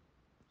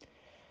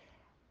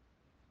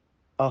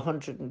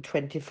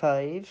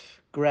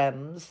 125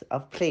 grams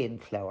of plain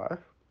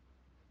flour,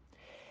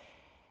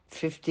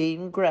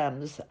 15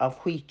 grams of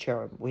wheat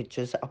germ, which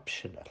is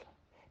optional,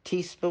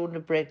 teaspoon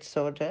of bread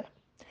soda,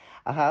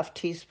 a half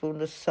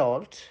teaspoon of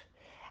salt,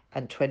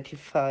 and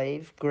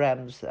 25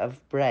 grams of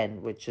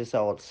bran, which is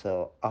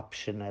also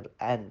optional,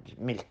 and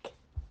milk.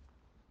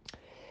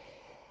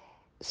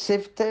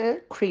 Sift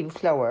the cream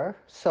flour,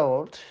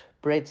 salt,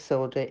 bread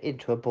soda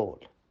into a bowl.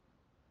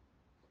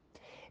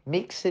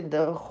 Mix in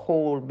the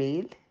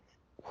wholemeal,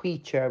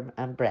 wheat germ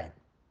and bran.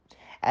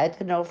 Add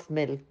enough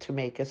milk to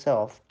make a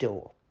soft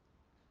dough.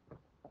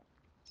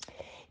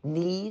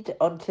 Knead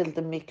until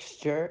the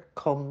mixture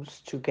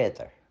comes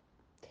together.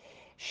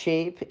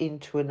 Shape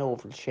into an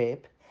oval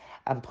shape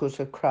and put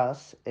a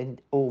cross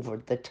over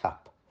the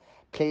top.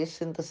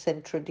 Place in the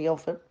centre of the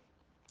oven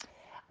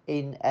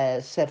in a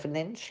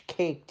 7-inch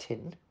cake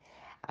tin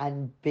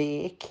and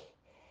bake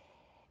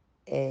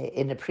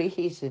in a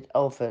preheated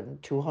oven,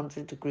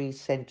 200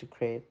 degrees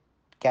centigrade,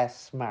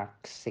 gas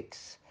mark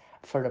 6,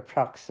 for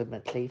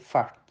approximately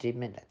 40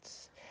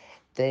 minutes.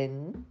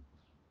 Then,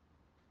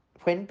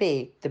 when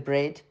baked, the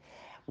bread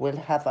will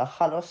have a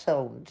hollow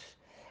sound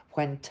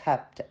when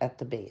tapped at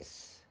the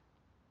base.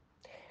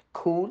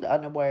 Cool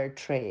on a wire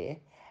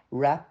tray,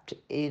 wrapped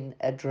in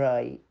a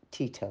dry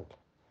tea towel,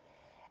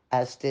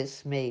 as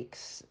this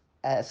makes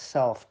a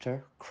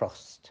softer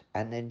crust,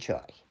 and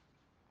enjoy.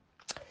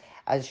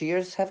 As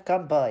years have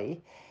gone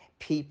by,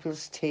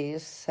 people's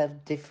tastes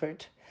have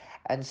differed,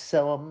 and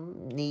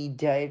some need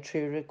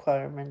dietary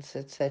requirements,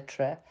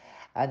 etc.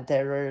 And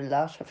there are a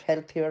lot of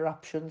healthier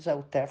options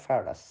out there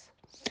for us.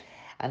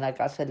 And I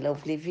got a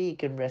lovely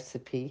vegan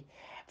recipe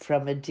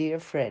from a dear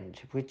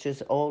friend, which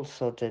is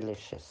also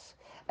delicious.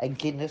 A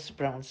Guinness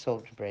brown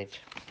soda bread.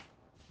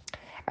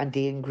 And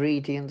the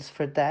ingredients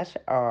for that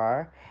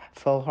are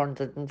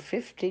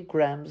 450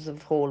 grams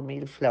of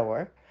wholemeal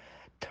flour,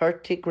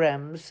 30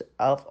 grams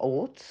of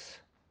oats,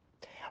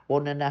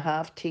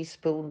 1.5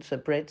 teaspoons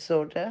of bread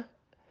soda,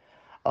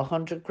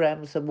 100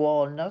 grams of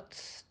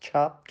walnuts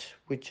chopped,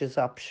 which is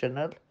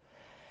optional,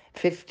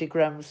 50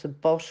 grams of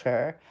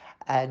butter,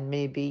 and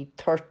maybe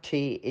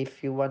 30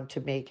 if you want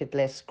to make it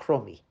less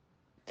crummy.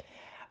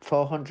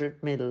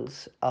 400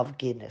 mils of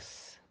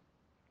Guinness.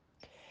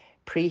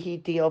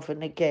 Preheat the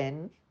oven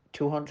again,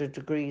 200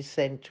 degrees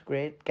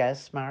centigrade,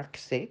 gas mark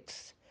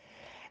 6.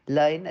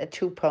 Line a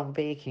 2-pound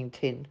baking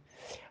tin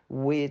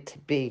with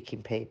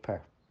baking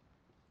paper.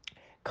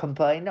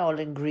 Combine all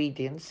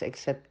ingredients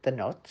except the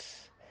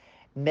nuts.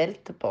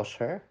 Melt the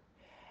butter.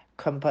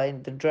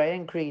 Combine the dry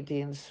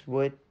ingredients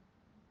with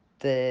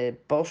the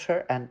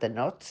butter and the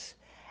nuts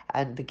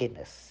and the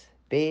Guinness.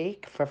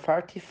 Bake for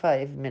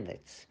 45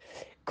 minutes.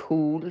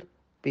 Cool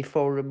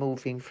before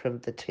removing from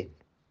the tin.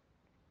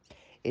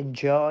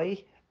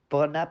 Enjoy.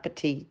 Bon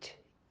appetit.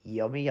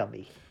 Yummy,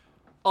 yummy.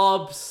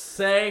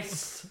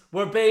 Obsessed.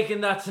 We're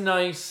baking that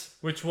tonight.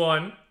 Which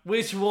one?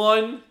 Which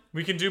one?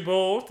 We can do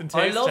both and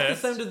I taste love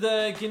test. the sound of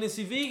the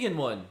Guinnessy vegan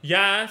one.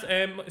 Yeah,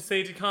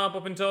 Sadie Cobb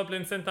up in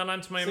Dublin sent that on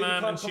to my Sadie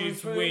mum Cobb and coming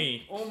she's through.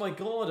 wee. Oh my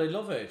god, I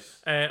love it.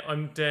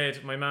 I'm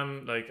dead. My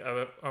mum,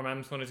 our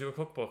mum's going to do a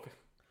cookbook.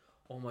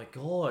 Oh my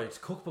god,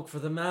 cookbook for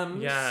the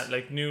mams. Yeah,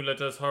 Nuala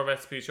does her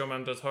recipes, your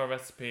mum does her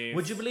recipes.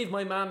 Would you believe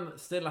my mum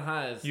still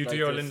has... You like, do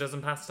your this- Lindas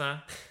and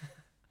pasta?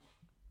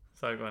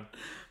 Sorry, go on.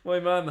 My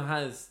mum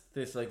has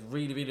this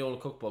really, really old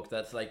cookbook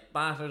that's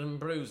battered and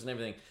bruised and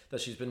everything that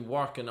she's been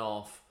working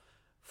off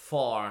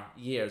for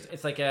years.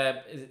 It's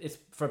it's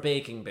for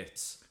baking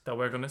bits. That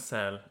we're going to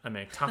sell and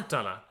make top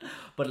dollar.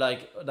 But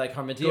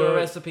her Madeira Good,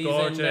 recipes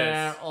gorgeous. in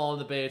there, all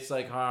the bits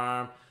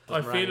her...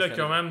 I feel like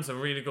your mum's a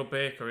really good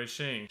baker, is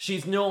she?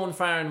 She's known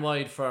far and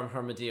wide for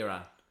her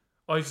Madeira.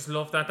 I just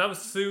love that. That was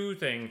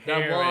soothing.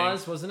 That hearing.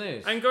 wasn't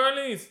it? And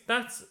girlies,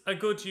 that's a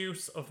good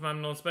use of Mam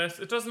Knows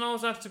Best. It doesn't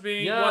always have to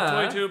be, Yeah. what do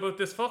I do about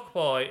this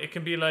fuckboy? It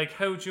can be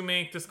how do you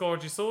make this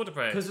gorgeous soda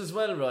bread? Because as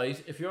well,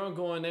 right, if you're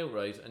going out,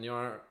 right, and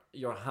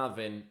you're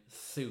having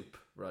soup,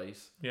 right,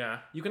 Yeah.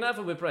 you can have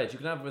it with bread, you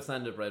can have it with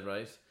standard bread,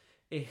 right,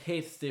 it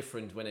hits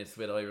different when it's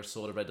with Irish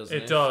soda bread, doesn't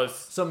it? It does.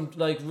 Some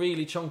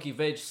really chunky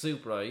veg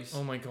soup, right,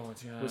 Oh my god,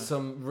 yeah. with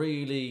some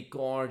really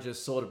gorgeous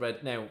soda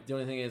bread. Now, the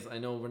only thing is, I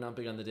know we're not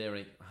big on the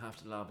dairy, I have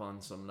to lob on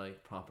some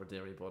proper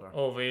dairy butter.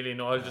 Oh really?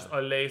 No,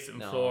 I'll lace it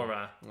in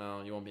Flora.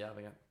 No, you won't be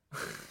having it.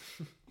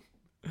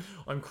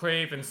 I'm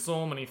craving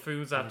so many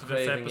foods after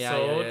this Craving,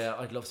 episode. yeah,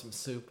 I'd love some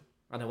soup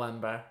and a wham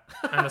bar.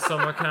 And a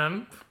summer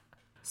camp.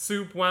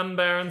 Soup, Wham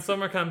Bear and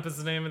Summer Camp is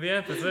the name of the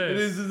episode. It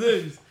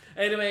is.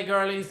 Anyway,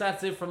 girlies,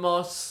 that's it from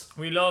us.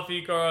 We love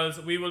you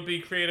girls. We will be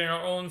creating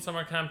our own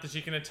summer camp that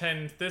you can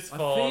attend this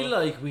fall. I feel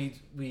like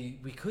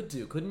we could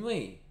do, couldn't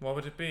we? What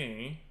would it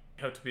be?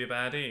 How to be a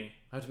baddie.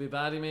 How to be a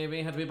baddie,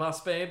 maybe? How to be a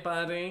boss babe,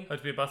 baddie? How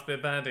to be a boss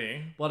babe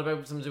baddie. What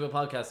about something to do with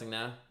podcasting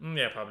now?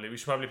 Yeah, probably. We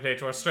should probably play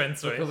to our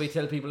strengths, right? Could we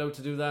tell people how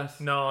to do that?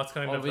 No, it's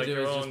kind All of we like do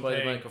your is own just buy the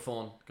thing.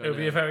 microphone. It would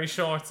be a very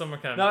short summer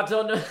camp.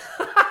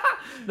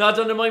 Not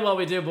undermine what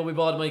we do, but we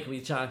bought a mic and we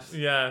chat.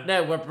 Yeah.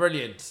 Now, we're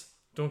brilliant.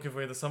 Don't give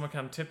away the summer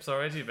camp tips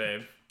already,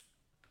 babe.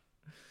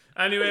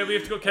 Anyway, we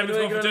have to go. Kevin's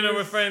going for dinner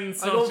with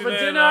friends. I'm going for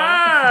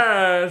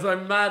dinner. So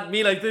I'm mad.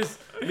 Me like this,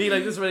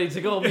 ready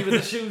to go. Me with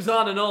the shoes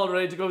on and all,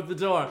 ready to go to the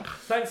door.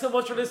 Thanks so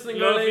much for listening,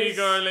 Love girlies.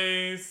 you,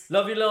 girlies.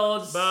 Love you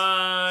loads.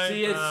 Bye.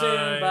 See you Bye.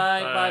 soon.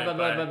 Bye. Bye. Bye.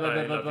 Bye. Bye.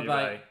 Bye. Love Bye. you,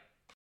 Bye.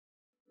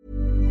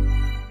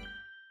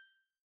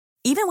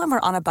 Even when we're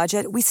on a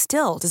budget, we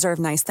still deserve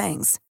nice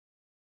things.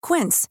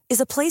 Quince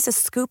is a place to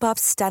scoop up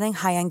stunning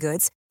high-end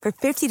goods for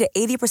 50 to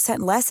 80%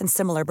 less than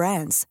similar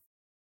brands.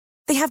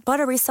 They have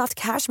buttery soft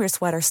cashmere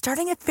sweaters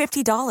starting at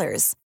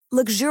 $50,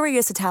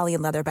 luxurious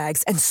Italian leather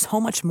bags, and so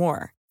much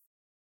more.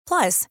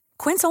 Plus,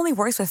 Quince only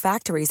works with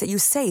factories that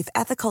use safe,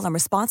 ethical, and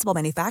responsible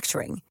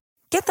manufacturing.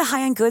 Get the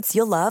high-end goods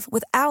you'll love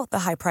without the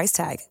high price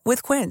tag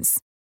with Quince.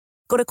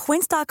 Go to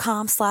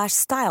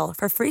quince.com/style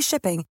for free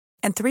shipping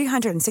and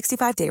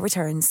 365-day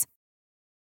returns.